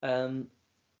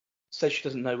 So she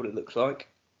doesn't know what it looks like.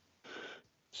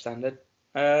 Standard.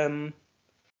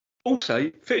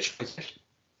 Also, Fitch.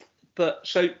 But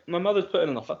so my mother's put in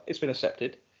an offer. It's been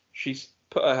accepted. She's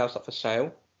put her house up for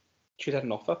sale. She's had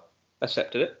an offer.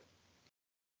 Accepted it.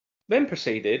 Then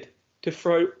proceeded to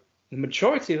throw the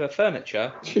majority of her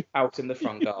furniture out in the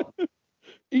front garden.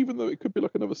 Even though it could be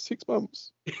like another 6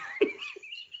 months.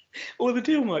 Or the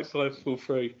deal might fall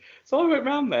through. So I went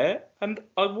round there and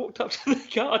I walked up to the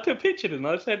garden. I took a picture and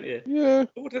I sent it. Yeah.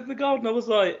 I walked into the garden. I was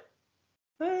like,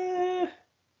 I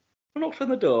knocked on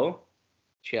the door.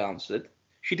 She answered.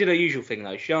 She did her usual thing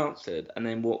though. She answered and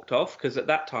then walked off because at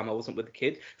that time I wasn't with the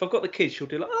kids. If I've got the kids, she'll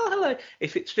do like, "Oh, hello."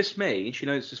 If it's just me and she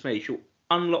knows it's just me, she'll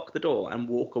unlock the door and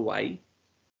walk away.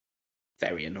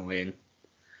 Very annoying.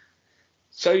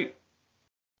 So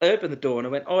I opened the door and I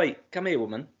went, "Oi, come here,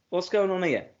 woman. What's going on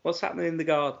here? What's happening in the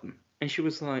garden?" And she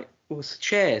was like, "Well, it's the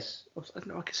chairs." I was like,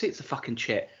 "No, I can see it's the fucking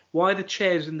chair. Why are the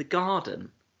chairs in the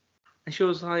garden?" And she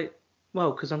was like,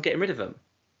 "Well, because I'm getting rid of them."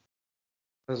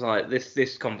 I was like,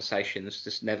 this conversation is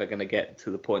just never going to get to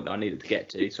the point that I needed to get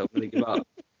to, so I'm going to give up.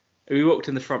 And we walked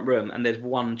in the front room and there's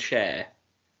one chair.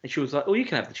 And she was like, "Oh, you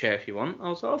can have the chair if you want." I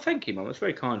was like, "Oh, thank you, Mum. That's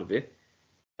very kind of you."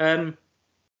 Then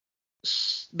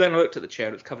I looked at the chair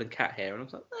and it was covered in cat hair, and I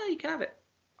was like, "No, you can have it.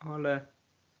 I'll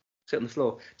sit on the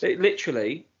floor." So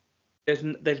literally,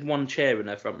 there's one chair in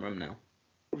her front room now.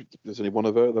 There's only one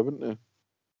of her, though, isn't there?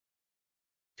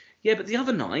 Yeah, but the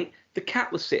other night, the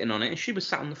cat was sitting on it and she was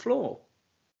sat on the floor.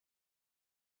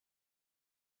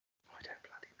 I don't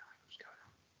bloody know what's going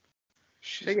on.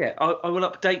 So yeah, I will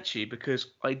update you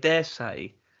because I dare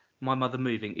say my mother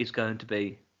moving is going to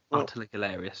be utterly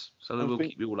hilarious. So we'll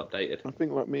keep you all updated. I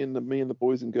think like me and the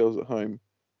boys and girls at home,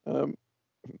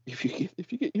 if you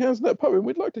get your hands on that poem,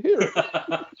 we'd like to hear it.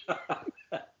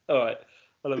 All right,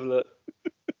 I'll have a look.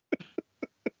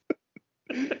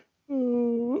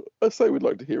 I say we'd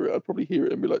like to hear it. I'd probably hear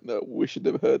it and be like, "No, wish I'd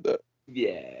never heard that."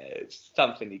 Yeah, it's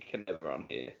something you can never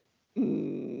unhear.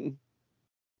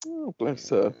 Oh, bless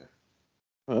her.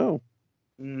 Oh.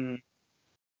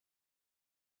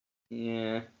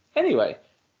 Yeah. Anyway,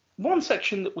 one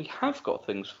section that we have got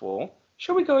things for.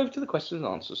 Shall we go over to the questions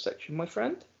and answers section, my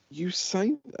friend? You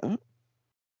say that.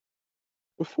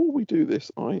 Before we do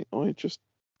this, I just.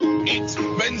 It's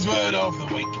Ben's word of the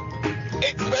week.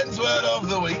 It's Ben's word of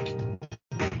the week.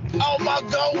 Oh my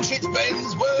gosh, it's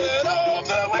Ben's word of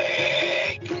the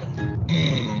week.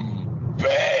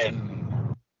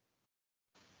 Ben.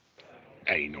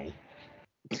 Anal.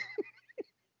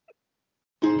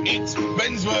 It's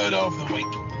Ben's word of the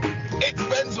week. It's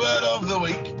Ben's word of the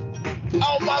week.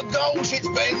 Oh my gosh, it's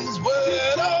Ben's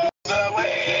word of the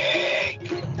week.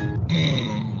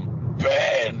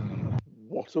 Ben.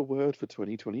 What a word for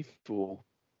 2024.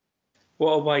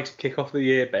 What a way to kick off the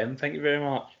year, Ben. Thank you very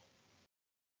much.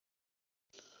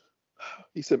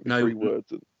 He sent me 3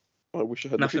 words, and I wish I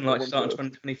had nothing like starting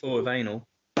first. 2024 with anal.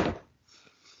 I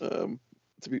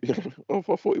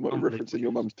thought you might be referencing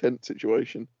your mum's tent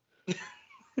situation.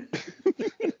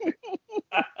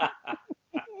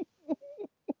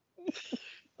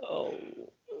 Oh.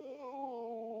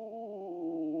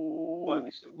 Why are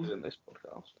we still doing this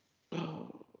podcast?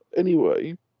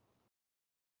 Anyway.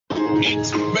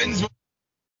 It's Ben's.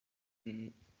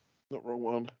 Not wrong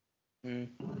one.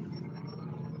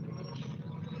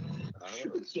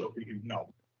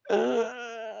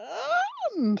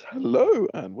 And hello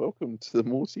and welcome to the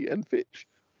Morty and Fitch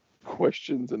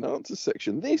questions and answers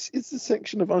section. This is the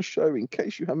section of our show, in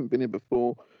case you haven't been here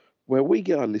before, where we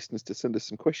get our listeners to send us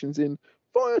some questions in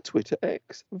via Twitter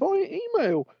X, via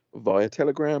email, via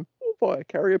Telegram, or via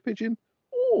carrier pigeon,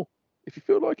 or if you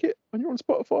feel like it and you're on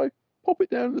Spotify, pop it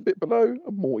down in the bit below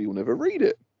and Morty will never read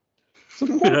it. So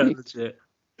Morty,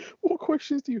 what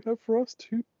questions do you have for us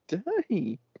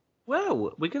today?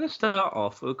 Well, we're going to start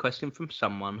off with a question from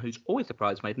someone who's always the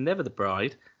bridesmaid, never the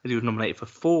bride, as he was nominated for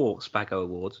 4 Spago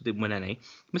Awards, didn't win any,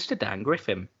 Mr. Dan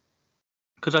Griffin.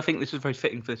 Because I think this is very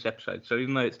fitting for this episode. So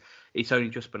even though it's only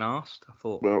just been asked, I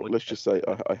thought... Well, let's just say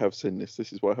I have seen this.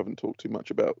 This is why I haven't talked too much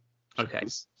about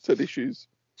said issues.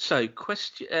 So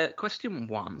question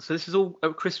 1. So this is all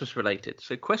Christmas related.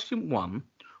 So question 1,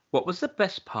 what was the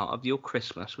best part of your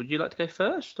Christmas? Would you like to go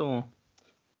first, or...?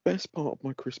 Best part of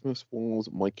my Christmas was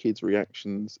my kids'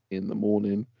 reactions in the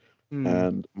morning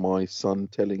and my son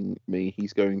telling me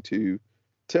he's going to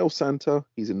tell Santa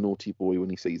he's a naughty boy when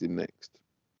he sees him next.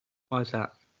 Why is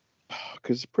that?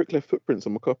 Because prick left footprints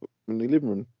on my carpet in the living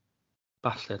room.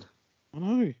 Bastard. I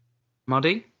know.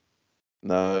 Muddy?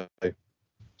 No.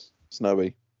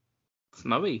 Snowy.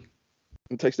 Snowy?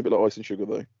 It tastes a bit like ice and sugar,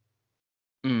 though.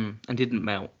 And didn't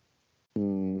melt.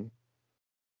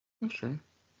 Okay.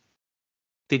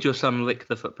 Did your son lick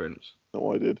the footprints?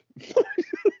 No, I did.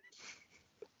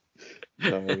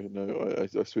 No,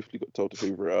 I swiftly got told to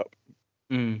hoover it up.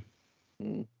 I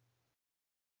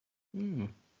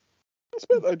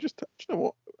suppose I just, do you know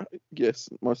what? Yes,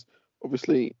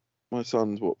 obviously my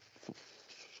son's what,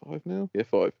 5 now? Yeah,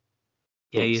 5.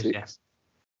 Yeah, he is, 6. yeah.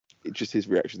 It's just his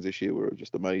reactions this year were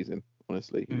just amazing.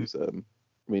 Honestly, he was. I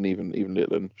mean, even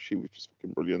Littleton, she was just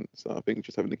fucking brilliant. So I think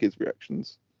just having the kids'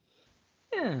 reactions.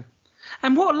 Yeah.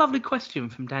 And what a lovely question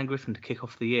from Dan Griffin to kick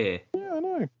off the year. Yeah, I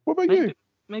know. What about you?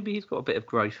 Maybe he's got a bit of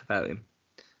growth about him.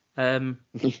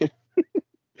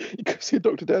 You go see a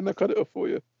doctor down there, cut it off for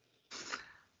you.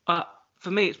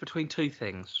 For me, it's between two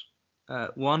things.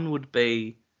 One would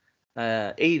be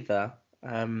either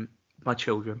my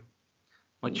children.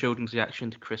 My children's reaction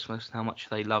to Christmas, how much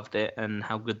they loved it and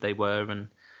how good they were and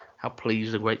how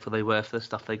pleased and grateful they were for the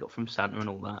stuff they got from Santa and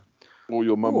all that. Or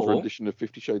your mum's Or- rendition of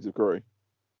 50 Shades of Grey.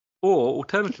 Or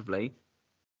alternatively,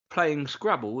 playing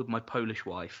Scrabble with my Polish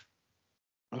wife.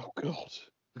 Oh, God.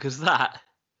 Because that,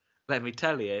 let me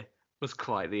tell you, was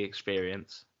quite the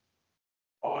experience.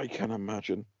 I can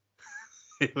imagine.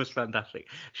 It was fantastic.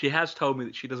 She has told me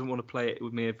that she doesn't want to play it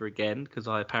with me ever again because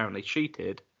I apparently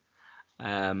cheated.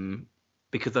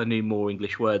 Because I knew more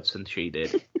English words than she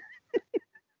did.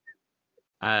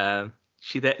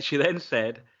 She then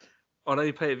said, I'll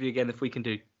only play it with you again if we can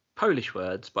do Polish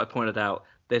words, but I pointed out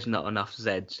there's not enough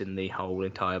Zs in the whole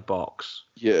entire box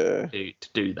Yeah. to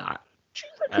do that. Do you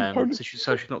reckon Polish...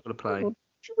 So she's not going to play. Do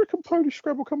you reckon Polish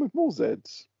Scrabble come with more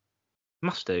Zs?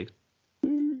 Must do. Do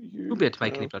you You'll be able to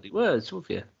make any bloody words, will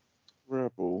you?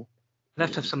 Scrabble. You'll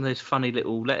have to have some of those funny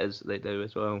little letters that they do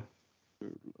as well.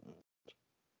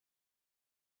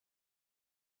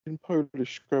 In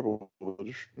Polish Scrabble.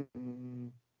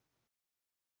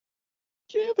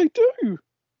 Yeah, they do.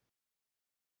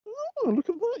 Oh, look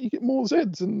at that. You get more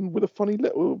Zs and with a funny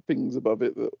little things above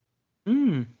it.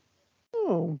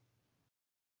 Oh.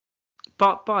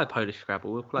 But buy a Polish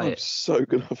Scrabble, we'll play I'm it. so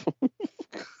going to have...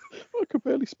 I can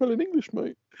barely spell in English,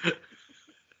 mate.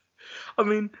 I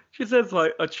mean, she says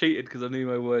like I cheated because I knew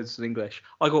my words in English.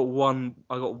 I got one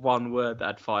word that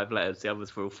had 5 letters. The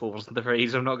others were all 4s and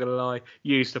 3s. I'm not gonna lie.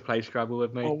 You used to play Scrabble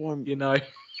with me. You know.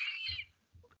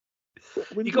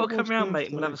 You got to come round, mate,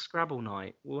 and we'll have a Scrabble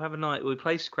night. We'll have a night. We'll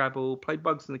play Scrabble, play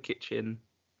Bugs in the Kitchen.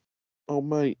 Oh,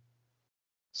 mate.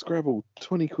 Scrabble,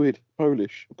 20 quid,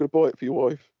 Polish. I'm going to buy it for your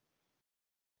wife.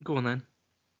 Go on then.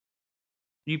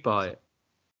 You buy it.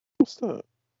 What's that?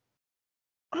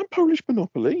 And Polish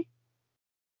Monopoly.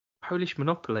 Polish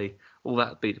Monopoly. Oh,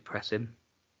 that'd be depressing.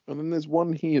 And then there's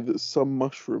one here that's some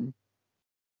mushroom.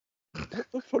 What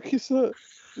the fuck is that?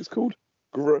 It's called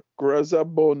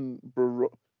Grazabon.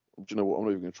 Do you know what? I'm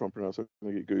not even going to try and pronounce it. I'm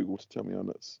going to get Google to tell me how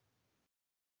nuts.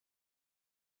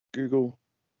 Google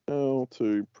how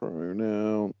to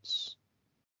pronounce.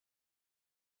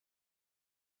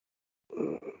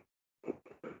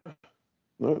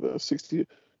 No, that's 60.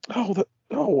 Oh, that.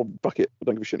 Oh, bucket. I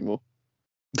don't give a shit anymore.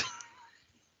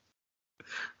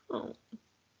 Oh.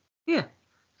 Yeah.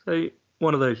 So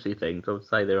one of those two things, I would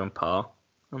say they're on par,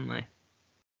 aren't they?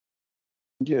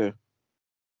 Yeah.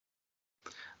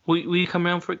 Will you come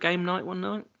round for a game night one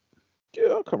night? Yeah,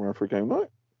 I'll come around for a game night.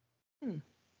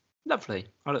 Lovely.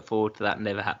 I look forward to that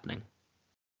never happening.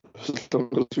 As long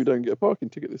as we don't get a parking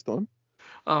ticket this time.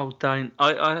 Oh, don't.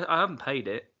 I haven't paid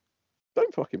it.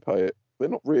 Don't fucking pay it. They're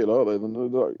not real, are they? They're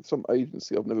like some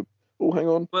agency I've never... Oh, hang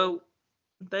on. Well,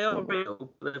 they are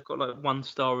real. They've got like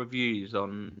 1-star reviews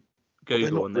on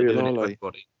Google, and they're they're real, doing it are for they?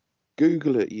 everybody.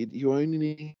 Google it. You only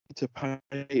need to pay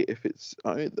if it's...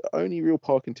 the only real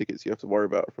parking tickets you have to worry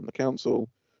about are from the council,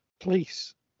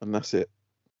 police, and that's it.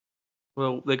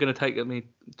 Well, they're going to take me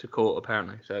to court,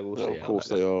 apparently, so we'll see. Of course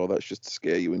they are. That's just to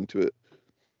scare you into it.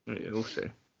 Yeah, we'll see.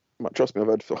 Trust me, I've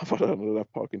had enough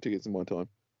parking tickets in my time.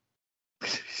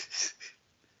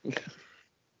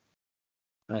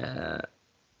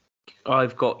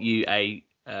 I've got you a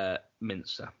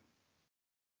mincer.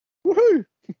 Woohoo!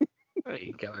 There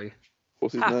you go.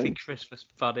 What's his Happy name? Christmas,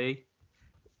 buddy.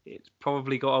 It's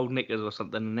probably got old knickers or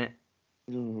something in it.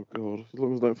 Oh, God. As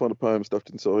long as I don't find a poem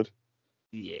stuffed inside.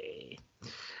 Yeah.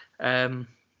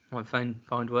 Might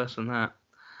find worse than that.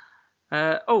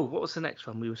 What was the next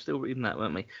one? We were still reading that,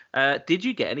 weren't we? Did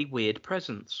you get any weird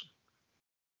presents?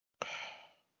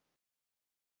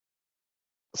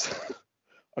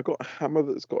 I got a hammer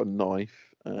that's got a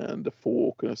knife and a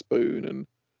fork and a spoon and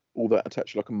all that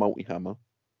attached like a multi-hammer.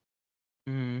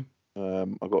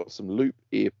 I got some loop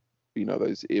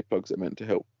those earplugs that are meant to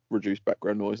help reduce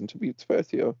background noise. And to be fair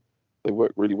to you, they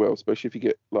work really well, especially if you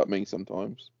get like me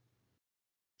sometimes.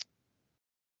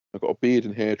 I got a beard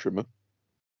and hair trimmer.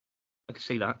 I can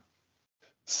see that.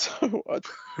 So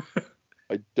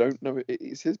I don't know.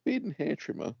 It says beard and hair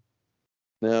trimmer.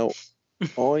 Now,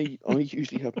 I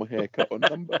usually have my hair cut on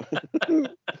number.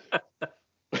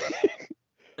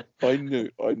 I know,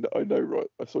 right?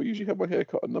 So I usually have my hair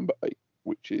cut on number 8,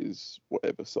 which is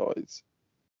whatever size.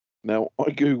 Now, I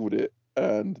googled it,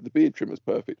 and the beard trimmer's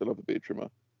perfect. I love the beard trimmer,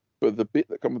 but the bit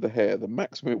that comes with the hair, the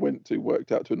maximum it went to,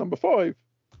 worked out to a number 5.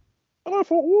 And I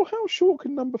thought, well, how short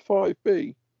can number 5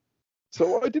 be?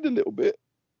 So I did a little bit,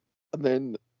 and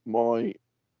then my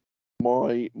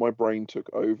my brain took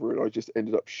over, and I just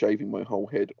ended up shaving my whole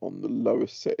head on the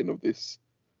lowest setting of this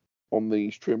on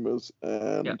these trimmers,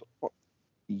 and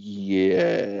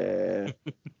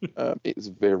it's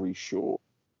very short,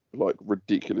 like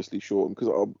ridiculously short,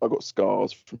 because I got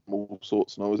scars from all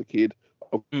sorts when I was a kid.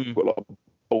 I've got like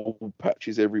bald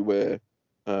patches everywhere,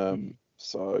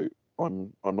 so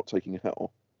I'm not taking a hat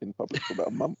off in public for about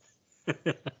a month.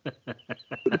 But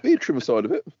the beard trimmer side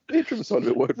of it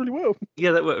worked really well.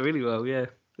 Yeah, that worked really well. Yeah,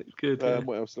 good. Yeah.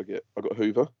 What else did I get? I got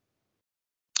Hoover.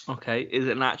 Okay, is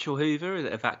it an actual Hoover or is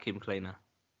it a vacuum cleaner?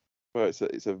 Well, it's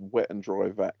a wet and dry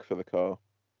vac for the car,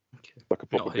 Okay. like a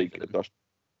proper Not big Hoover,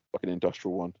 like an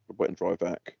industrial one, a wet and dry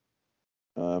vac.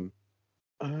 And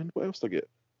what else did I get?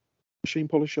 Machine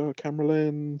polisher, camera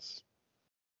lens.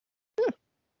 Yeah.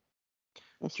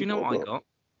 Do you know what I got?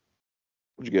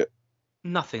 What'd you get?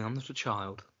 Nothing. I'm not a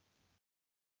child.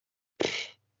 You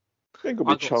ain't got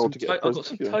to be a child to get a I got present.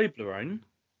 some Toblerone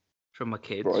from my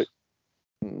kids. Right.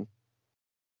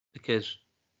 Because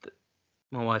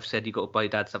my wife said you got to buy your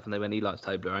dad something when he likes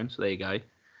Toblerone, so there you go.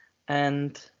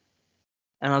 And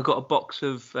I got a box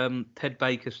of Ted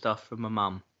Baker stuff from my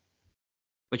mum,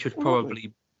 which was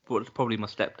probably my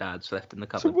stepdad's left in the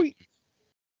cupboard.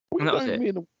 So and that was it.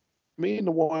 Me and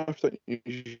the wife don't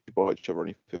usually buy each other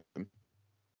anything.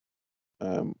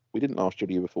 We didn't last year,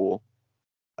 the year before,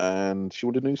 and she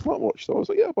wanted a new smartwatch, so I was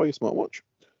like, "Yeah, I'll buy you a smartwatch."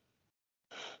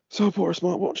 So I bought her a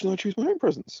smartwatch, and I choose my own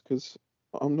presents because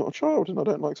I'm not a child and I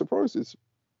don't like surprises.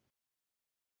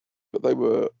 But they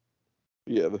were,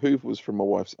 the Hoover was from my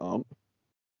wife's aunt.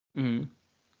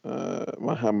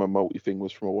 My hammer multi thing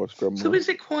was from my wife's grandma. So is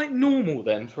it quite normal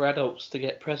then for adults to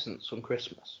get presents on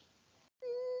Christmas?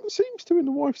 It seems to in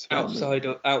the wife's family.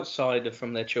 Outside of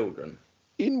from their children.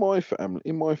 In my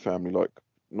family, like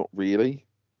not really.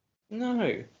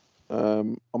 No. I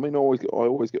mean, I always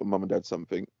get my mum and dad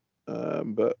something,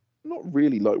 but not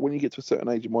really. Like when you get to a certain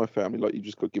age in my family, like you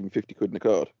just got to give them 50 quid in a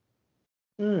card.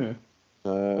 I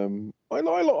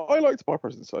like to buy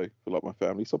presents though for like my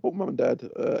family, so I bought mum and dad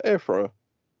air fryer.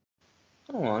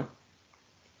 All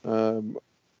right.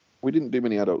 We didn't do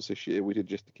many adults this year. We did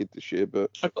just the kids this year, but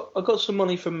I got some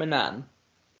money from my nan.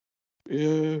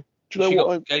 Yeah. Do you know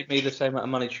what? Gave me the same amount of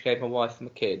money she gave my wife and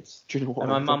my kids. Do you know what? And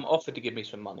my mum offered to give me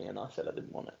some money, and I said I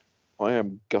didn't want it. I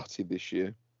am gutted this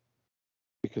year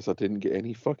because I didn't get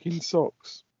any fucking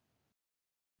socks.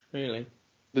 Really?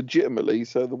 Legitimately.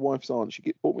 So the wife's aunt, she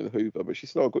bought me the Hoover, but she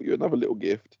said, "I got you another little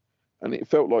gift," and it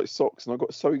felt like socks, and I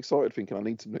got so excited thinking I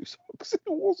need some new socks. It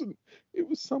wasn't. It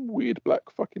was some weird black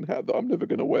fucking hat that I'm never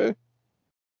gonna wear.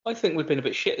 I think we've been a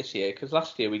bit shit this year because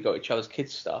last year we got each other's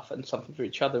kids' stuff and something for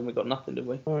each other, and we got nothing, did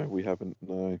we? No, we haven't.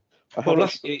 No. Well,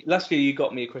 last year you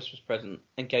got me a Christmas present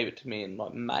and gave it to me in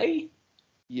like May.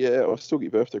 Yeah, I still get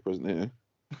your birthday present here.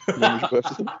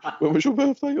 When was your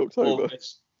birthday? October.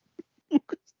 August.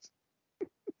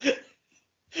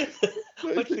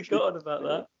 I'd forgotten about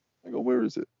that. Hang on, where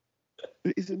is it?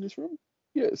 It is in this room.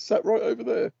 Yeah, it's sat right over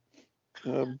there.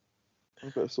 I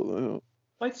better sort that out.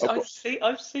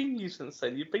 I've seen you since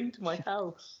then. You've been to my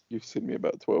house. You've seen me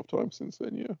about 12 times since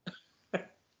then, yeah.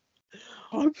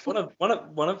 One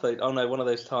of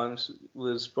those times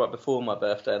was right before my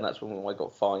birthday, and that's when I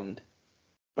got fined.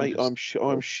 Mate, I'm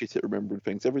shit at remembering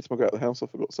things. Every time I go out of the house, I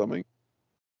forgot something.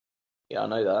 Yeah, I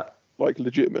know that. Like,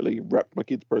 legitimately wrapped my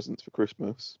kids' presents for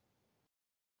Christmas.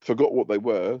 Forgot what they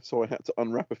were, so I had to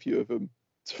unwrap a few of them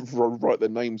to write their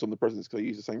names on the presents because I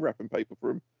used the same wrapping paper for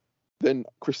them. Then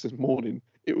Christmas morning,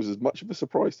 it was as much of a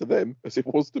surprise to them as it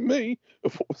was to me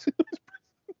of what was in those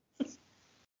presents.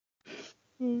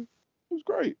 It was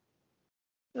great.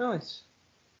 Nice.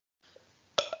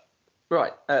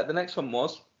 Right, the next one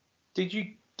was, did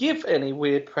you give any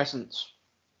weird presents?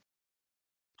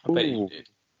 I bet you did.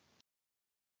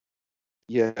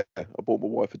 Yeah, I bought my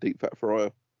wife a deep fat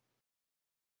fryer.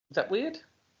 Is that weird?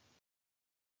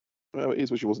 Well, it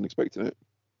is, but she wasn't expecting it.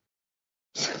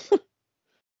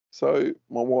 So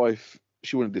my wife,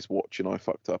 she wanted this watch, and I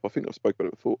fucked up. I think I've spoken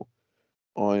about it before.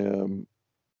 I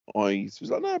was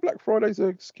like, no, Black Friday's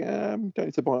a scam. Don't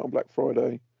need to buy it on Black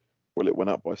Friday. Well, it went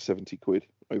up by 70 quid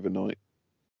overnight.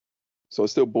 So I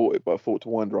still bought it, but I thought to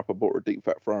wind her up, I bought her a deep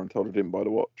fat fryer and told her I didn't buy the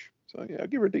watch. So yeah, I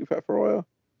give her a deep fat fryer.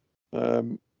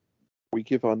 We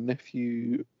give our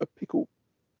nephew a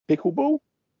pickleball.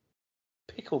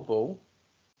 Pickleball?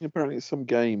 Apparently it's some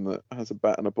game that has a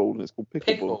bat and a ball, and it's called pickleball.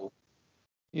 Pickle?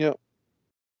 Yeah.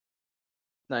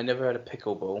 No, I never heard of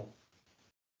pickleball.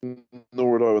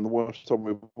 Nor had I. When the wife told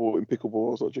me we bought in pickleball,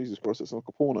 I was like, Jesus Christ, that's like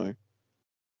a porno.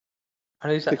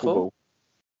 And who's that Pickleball.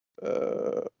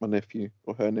 My nephew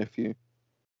or her nephew.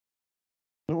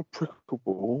 Not a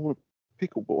pickleball.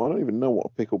 Pickleball. I don't even know what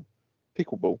a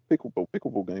Pickleball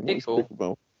game. What is Pickle?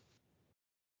 pickleball?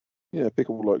 Yeah,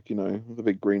 pickle, like, the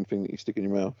big green thing that you stick in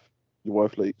your mouth. Your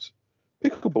wife eats.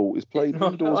 Pickleball is played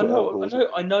indoors or outdoors.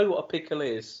 I know what a pickle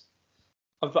is.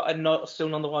 But I'm not still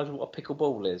none the wiser what a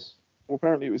pickleball is. Well,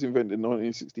 apparently it was invented in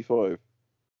 1965.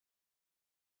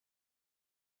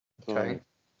 Okay. So,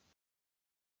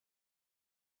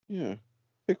 yeah,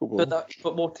 pickleball.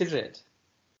 But what is it?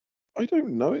 I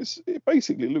don't know. It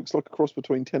basically looks like a cross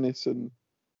between tennis and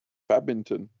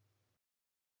badminton.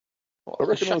 What, I like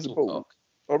a recognise the ball. shuttlecock?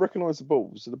 I recognise the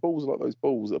balls. So the balls are like those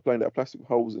balls that are playing out of plastic with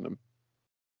holes in them.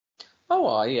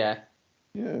 Oh, yeah.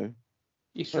 Yeah.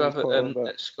 Used That to was have part of it that.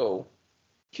 at school.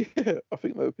 Yeah, I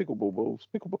think they were pickleball balls.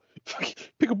 Pickleball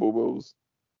balls.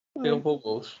 Pickleball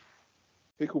balls.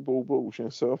 Pickleball balls, yeah.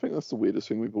 So I think that's the weirdest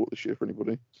thing we bought this year for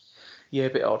anybody. Yeah, a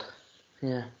bit odd.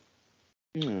 Yeah.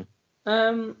 Yeah.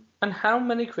 And how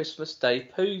many Christmas Day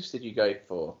poos did you go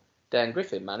for? Dan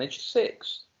Griffin managed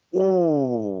 6.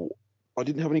 Oh, I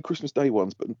didn't have any Christmas Day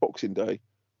ones, but on Boxing Day,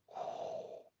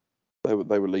 they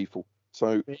were lethal.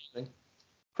 So Really?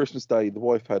 Christmas Day,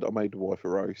 I made the wife a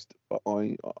roast, but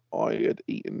I had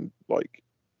eaten, like,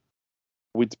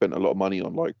 we'd spent a lot of money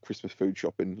on, like, Christmas food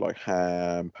shopping, like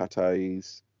ham,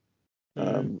 pates,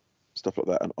 stuff like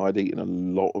that, and I'd eaten a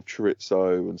lot of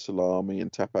chorizo and salami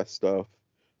and tapas stuff,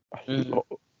 a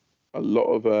lot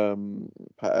of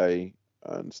pate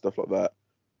and stuff like that.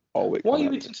 Oh, Why are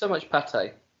you eating so much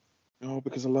pate? Oh,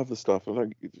 because I love the stuff. I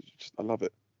love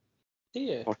it.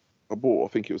 Yeah. I bought,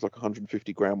 I think it was like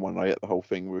 150 gram one. I ate the whole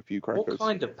thing with a few crackers. What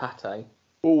kind of pate?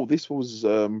 Oh, this was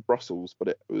Brussels, but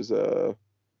it was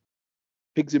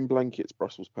pigs in blankets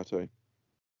Brussels pate.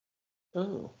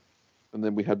 Oh. And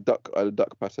then we had duck. I had a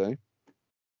duck pate.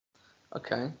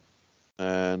 Okay.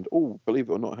 And believe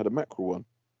it or not, I had a mackerel one.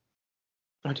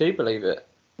 I do believe it.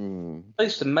 Mm, I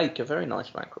used to make a very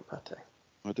nice mackerel pate.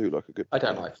 I do like a good. I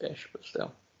don't like fish, but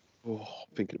still. Oh,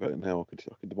 thinking about it now, I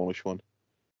could demolish one.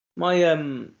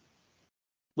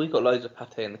 We got loads of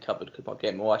pate in the cupboard because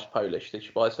my wife's Polish. So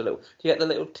she buys do you get the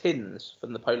little tins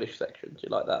from the Polish section? Do you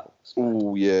like that?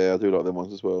 Oh yeah, I do like them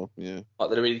ones as well. Yeah.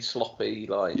 Like they're really sloppy,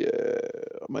 like. Yeah,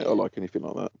 mate, I like anything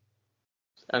like that.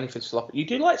 Anything sloppy. You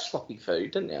do like sloppy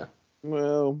food, didn't you?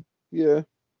 Well, yeah.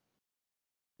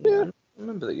 Yeah. I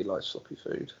remember that you like sloppy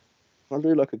food. I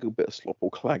do like a good bit of slop or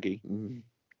claggy. Mm.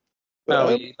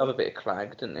 But, you love a bit of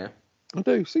clag, didn't you? I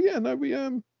do. So yeah, no,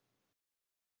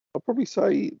 I'll probably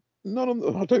say not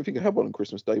on. I don't think I had one on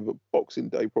Christmas Day, but Boxing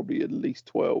Day probably at least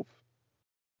 12.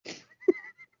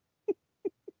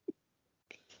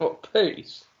 What,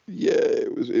 peas? Yeah,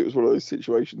 it was one of those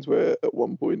situations where at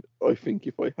one point I think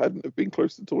if I hadn't have been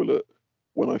close to the toilet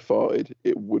when I farted,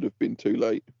 it would have been too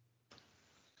late.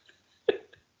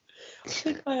 I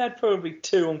think I had probably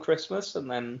 2 on Christmas and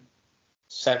then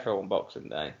several on Boxing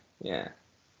Day. Yeah.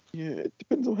 Yeah, it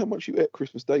depends on how much you ate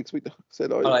Christmas Day. Because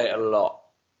I ate a lot.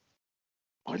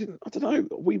 I don't know.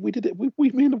 We did it. Me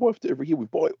and the wife do it every year. We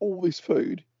buy all this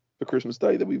food for Christmas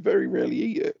Day, then we very rarely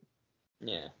eat it.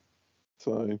 Yeah.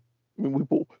 So I mean,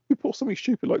 we bought something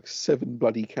stupid like 7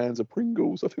 bloody cans of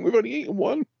Pringles. I think we've only eaten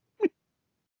one.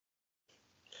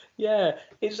 Yeah,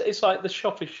 it's like the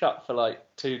shop is shut for like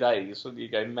 2 days and you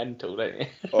go mental, don't you?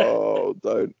 Oh,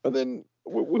 don't. And then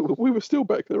we were still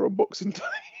back there on Boxing Day.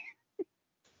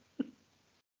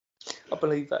 I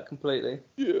believe that completely.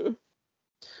 Yeah.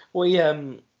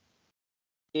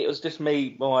 It was just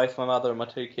me, my wife, my mother, and my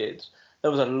 2 kids. There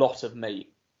was a lot of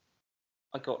meat.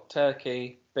 I got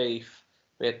turkey, beef,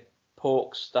 we had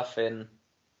pork stuffing,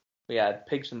 we had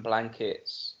pigs and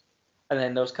blankets, and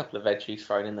then there was a couple of veggies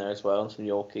thrown in there as well, and some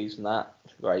Yorkies and that,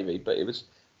 gravy. But it was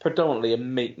predominantly a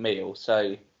meat meal,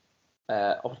 so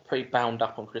I was pretty bound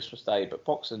up on Christmas Day. But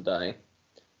Boxing Day,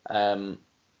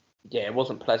 it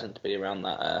wasn't pleasant to be around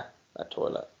that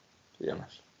toilet, to be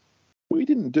honest. We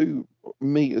didn't do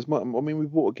meat as much. I mean, we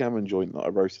bought a gammon joint that I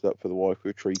roasted up for the wife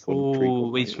with treacle. Oh,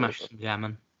 we smashed some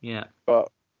gammon, yeah. But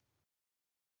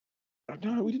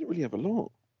no, we didn't really have a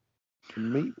lot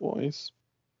meat-wise.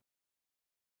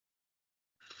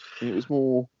 It was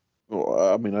more.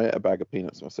 Well, I mean, I ate a bag of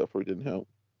peanuts myself. Probably didn't help.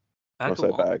 When I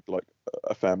say bag, like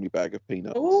a family bag of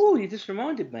peanuts. Oh, you just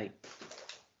reminded me.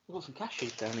 I've got some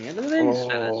cashews down here. Look at these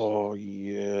fellas. Oh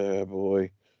yeah, boy.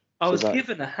 I was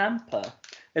given a hamper.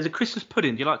 There's a Christmas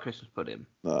pudding. Do you like Christmas pudding?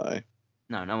 No.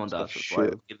 No, no one does. That's Shit. why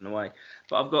it was given away.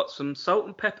 But I've got some salt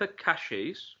and pepper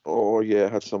cashews. Oh yeah, I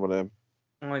had some of them.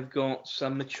 I've got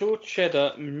some mature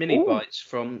cheddar mini bites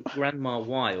from Grandma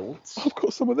Wild's. I've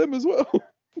got some of them as well.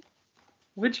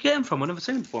 Where'd you get them from? I've never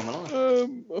seen them before in my life.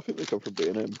 I think they come from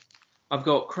B&M. I've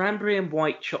got cranberry and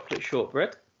white chocolate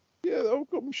shortbread. Yeah,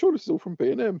 I'm sure this is all from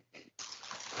B&M.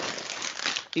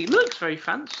 He looks very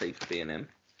fancy for being him.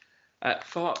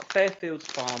 Fairfields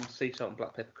Farm, sea salt and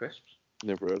black pepper crisps.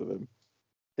 Never heard of him.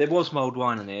 There was mulled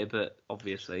wine in here, but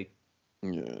obviously.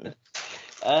 Yeah.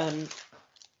 And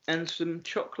some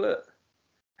chocolate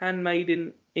handmade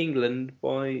in England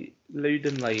by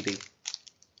Loudon Lady.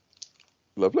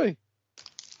 Lovely.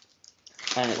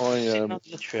 And it's I, sitting on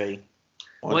the tree.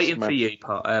 I Waiting for smashed- you,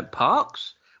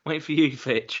 Parks. Waiting for you,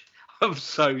 Fitch. I'm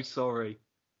so sorry.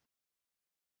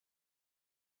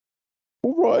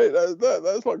 All right,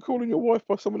 that's like calling your wife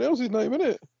by someone else's name, isn't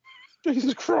it?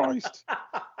 Jesus Christ.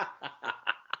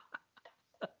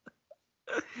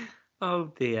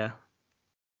 Oh dear.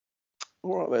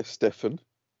 All right there, Stefan.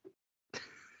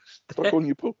 Stuck on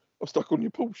your pool. I'm stuck on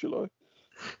your pool, shall I?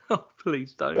 Oh,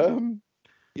 please don't.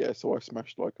 Yeah, so I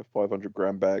smashed like a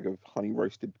 500-gram bag of honey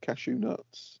roasted cashew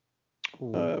nuts.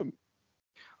 Ooh, I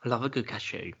love a good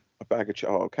cashew. A bag of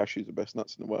cashews are the best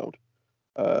nuts in the world.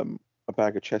 A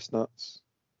bag of chestnuts.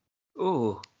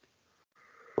 Oh,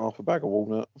 Half a bag of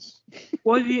walnuts.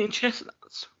 why have you eaten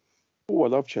chestnuts? Oh, I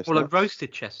love chestnuts. Well, like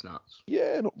roasted chestnuts.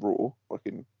 Yeah, not raw.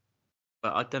 Fucking.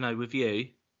 But I don't know with you.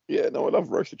 Yeah, no, I love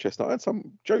roasted chestnut. I had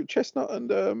some chestnut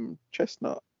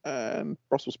and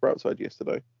Brussels sprouts I had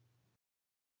yesterday.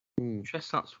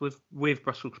 Chestnuts with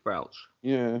Brussels sprouts.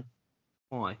 Yeah,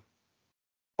 Why?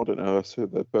 I don't know. So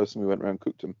the person who went around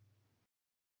cooked them.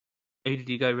 Who did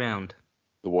you go round?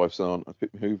 The wife's aunt. I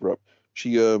picked my Hoover up.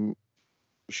 She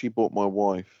bought my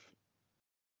wife.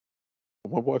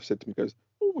 My wife said to me, "Goes,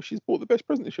 oh, well, she's bought the best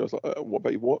present this year." I was like, "What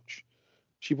about your watch?"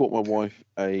 She bought my wife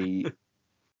a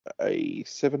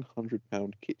 £700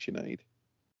 KitchenAid.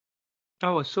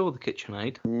 Oh, I saw the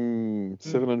KitchenAid.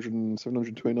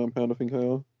 £729, I think they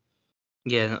are.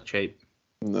 Yeah, not cheap.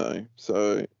 No,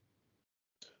 so,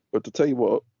 but to tell you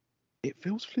what, it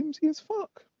feels flimsy as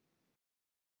fuck.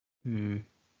 Hmm.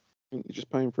 You're just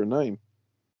paying for a name.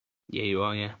 Yeah, you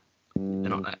are. Yeah, they're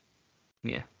not that.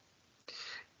 Yeah.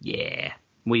 Yeah,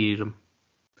 we use them.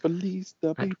 Feliz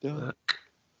Navidad.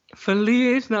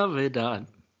 Feliz Navidad.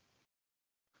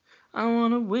 I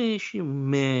want to wish you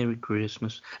Merry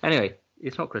Christmas. Anyway,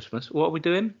 it's not Christmas. What are we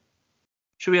doing?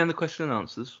 Should we end the question and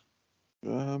answers?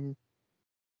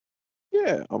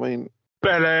 Yeah, I mean,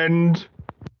 Bell end.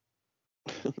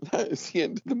 that is the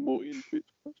end of the Morty and Fitch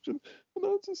question and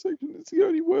answer section. It's the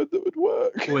only word that would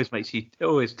work. It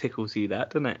always tickles you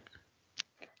that, doesn't it?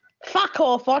 Fuck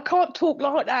off, I can't talk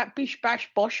like that, bish bash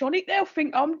bosh on it. They'll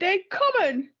think I'm dead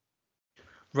common.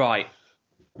 Right.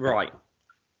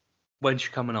 When's she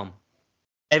coming on?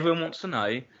 Everyone wants to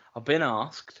know. I've been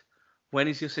asked, when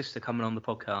is your sister coming on the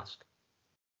podcast?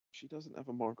 She doesn't have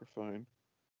a microphone.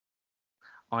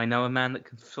 I know a man that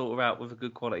can sort her out with a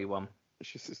good quality one.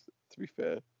 She's just, to be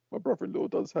fair, my brother-in-law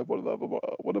does have one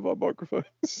of our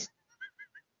microphones.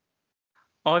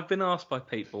 I've been asked by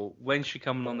people, when's she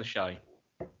coming on the show?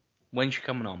 When's she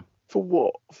coming on? For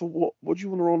what? For what? What do you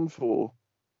want her on for?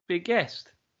 Be a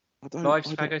guest. I Live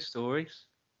don't. Spago stories.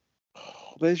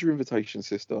 There's your invitation,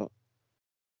 sister.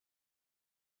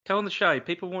 Come on the show.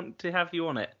 People want to have you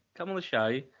on it. Come on the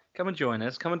show. Come and join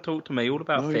us. Come and talk to me all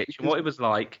about No, Fitch and what it was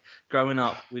like growing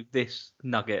up with this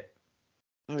nugget.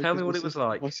 No, Tell me because what my it was sister-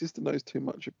 like. My sister knows too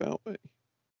much about me.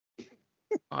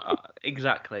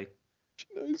 Exactly. She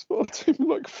knows far too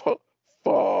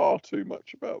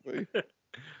much about me.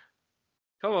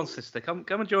 Come on, sister. Come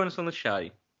and join us on the show.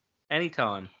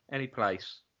 Anytime, any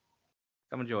place.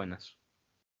 Come and join us.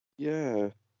 Yeah.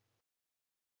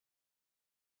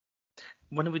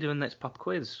 When are we doing the next pub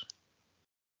quiz?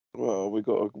 Well, we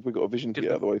got a vision to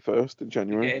get out of the way first in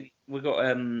January. We got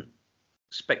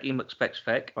Specky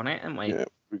McSpecspeck on it, haven't we? Yeah,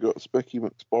 we got Specky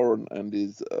McSporran and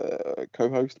his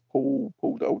co-host Paul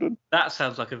Dolden. That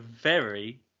sounds like a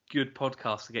very good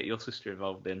podcast to get your sister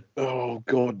involved in. Oh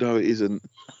God, no, it isn't.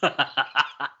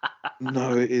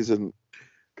 No, it isn't.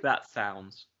 That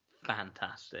sounds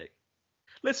fantastic.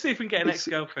 Let's see if we can get an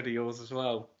ex-girlfriend of yours as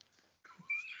well.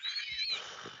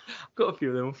 I've got a few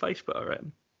of them on Facebook, I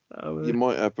reckon. You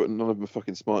might have, but none of them are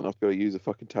fucking smart enough to be able to use a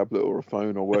fucking tablet or a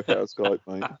phone or work out of Skype,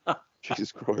 mate.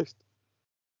 Jesus Christ.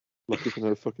 Lucky if I know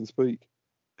how to fucking speak.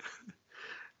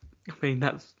 I mean,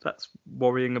 that's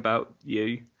worrying about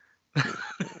you. I've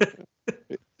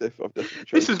definitely This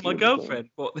chosen is my you all the time. girlfriend.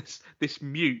 What, this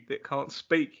mute that can't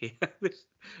speak here?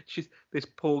 this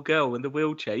poor girl in the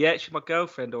wheelchair. Yeah, she's my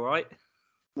girlfriend, all right?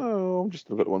 No, I'm just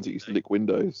about the ones that used to lick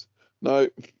windows. No.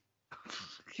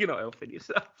 You're not helping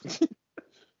yourself.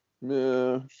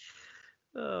 Yeah.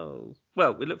 Oh.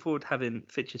 Well, we look forward to having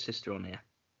Fitch's sister on here.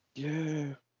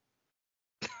 Yeah.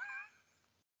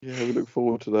 Yeah, we look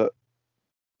forward to that.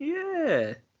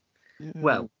 Yeah. Yeah.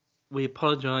 Well, we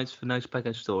apologise for no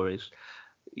Spago stories.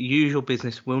 Usual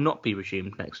business will not be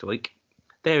resumed next week.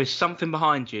 There is something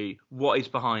behind you. What is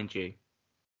behind you?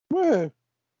 Where?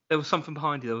 There was something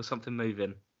behind you. There was something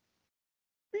moving.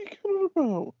 What are you going on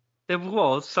about? There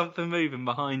was something moving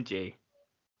behind you.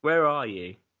 Where are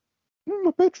you? I'm in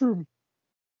my bedroom.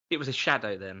 It was a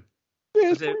shadow then. Yeah,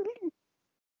 Was it's it? probably...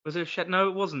 Was it a shadow? No,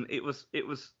 it wasn't. It was.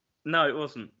 No, it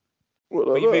wasn't. What,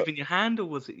 Were like you that? moving your hand, or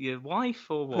was it your wife,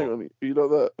 or what? Hang on, you like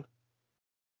that?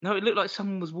 No, it looked like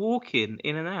someone was walking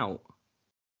in and out.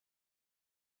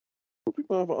 Probably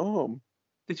my other arm.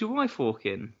 Did your wife walk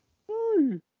in?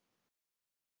 No.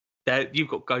 You've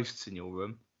got ghosts in your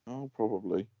room. Oh,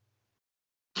 probably.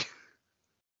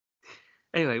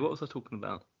 Anyway, what was I talking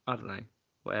about? I don't know.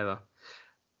 Whatever.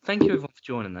 Thank you everyone for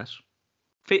joining us.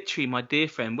 Fitchy, my dear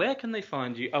friend, where can they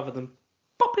find you other than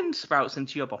popping sprouts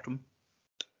into your bottom?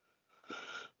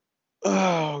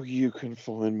 Oh, you can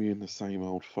find me in the same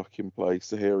old fucking place,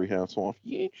 the Hairy Housewife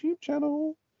YouTube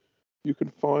channel. You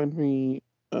can find me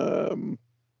on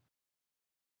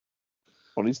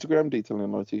Instagram,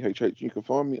 detailing You can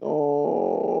find me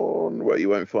on... Well, you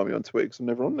won't find me on Twitter because I'm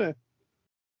never on there.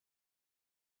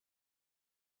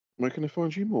 Where can I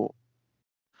find you, Mort?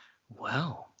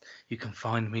 Well, you can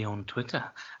find me on Twitter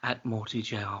at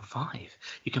MortyJR5.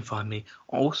 You can find me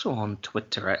also on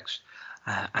Twitter X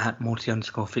at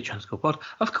Morty_Fitch_pod.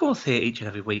 Of course, here each and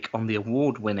every week on the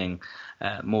award-winning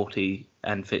Morty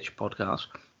and Fitch podcast.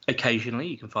 Occasionally,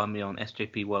 you can find me on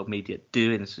SJP World Media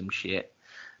doing some shit.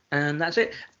 And that's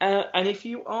it. And if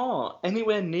you are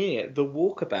anywhere near the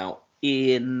Walkabout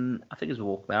in, I think it's a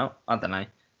Walkabout, I don't know,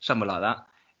 somewhere like that,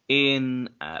 in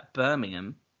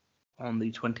Birmingham on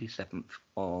the 27th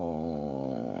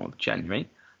of January,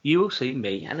 you will see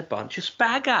me and a bunch of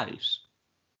Spagos.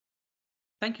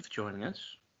 Thank you for joining us.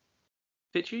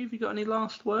 Fitchy, have you got any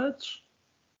last words?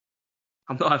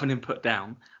 I'm not having him put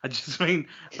down. I just mean,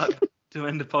 like, to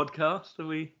end the podcast, are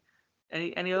we...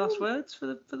 Any last words for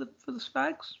the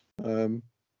Spags?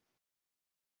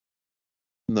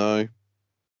 No.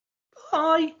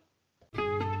 Bye.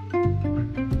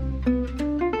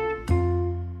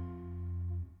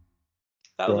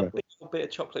 That was a big bit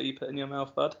of chocolate you put in your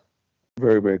mouth, bud.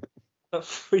 Very big. Got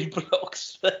 3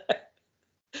 blocks there.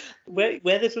 Where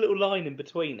there's a little line in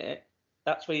between it,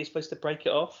 that's where you're supposed to break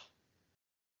it off.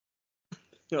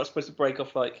 You're not supposed to break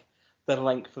off like the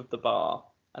length of the bar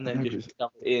and then just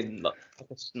stuff it in like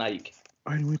a snake.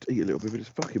 I only want to eat a little bit, but it's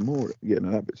fucking more. Yeah,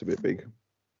 no, that bit's a bit big.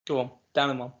 Go on,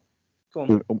 down in one. Go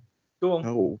on. Go on.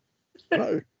 Oh.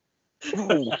 No.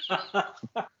 Oh.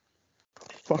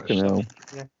 Fucking hell.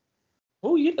 Yeah.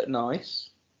 Oh, you look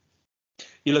nice.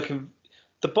 You're looking...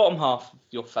 The bottom half of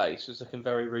your face is looking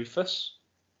very Rufus.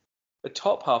 The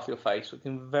top half of your face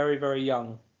looking very, very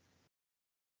young.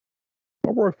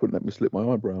 My wife wouldn't let me slip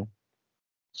my eyebrow.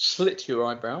 Slit your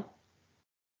eyebrow?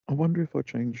 I wonder if I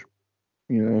change,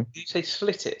 you know. Did you say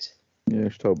slit it? Yeah,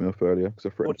 she told me off earlier because I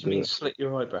threatened What do you mean it. slit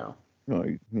your eyebrow? No,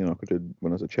 you know, I did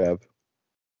when I was a chav.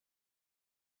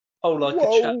 Oh, like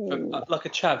a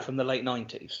chav from the late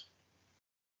 90s.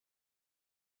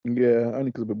 Yeah, only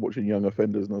because I've been watching Young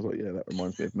Offenders and I was like, yeah, that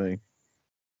reminds me of me.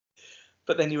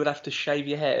 But then you would have to shave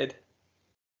your head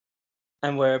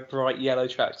and wear a bright yellow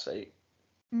tracksuit.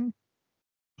 Mm.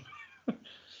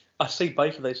 I see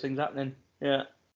both of those things happening. Yeah.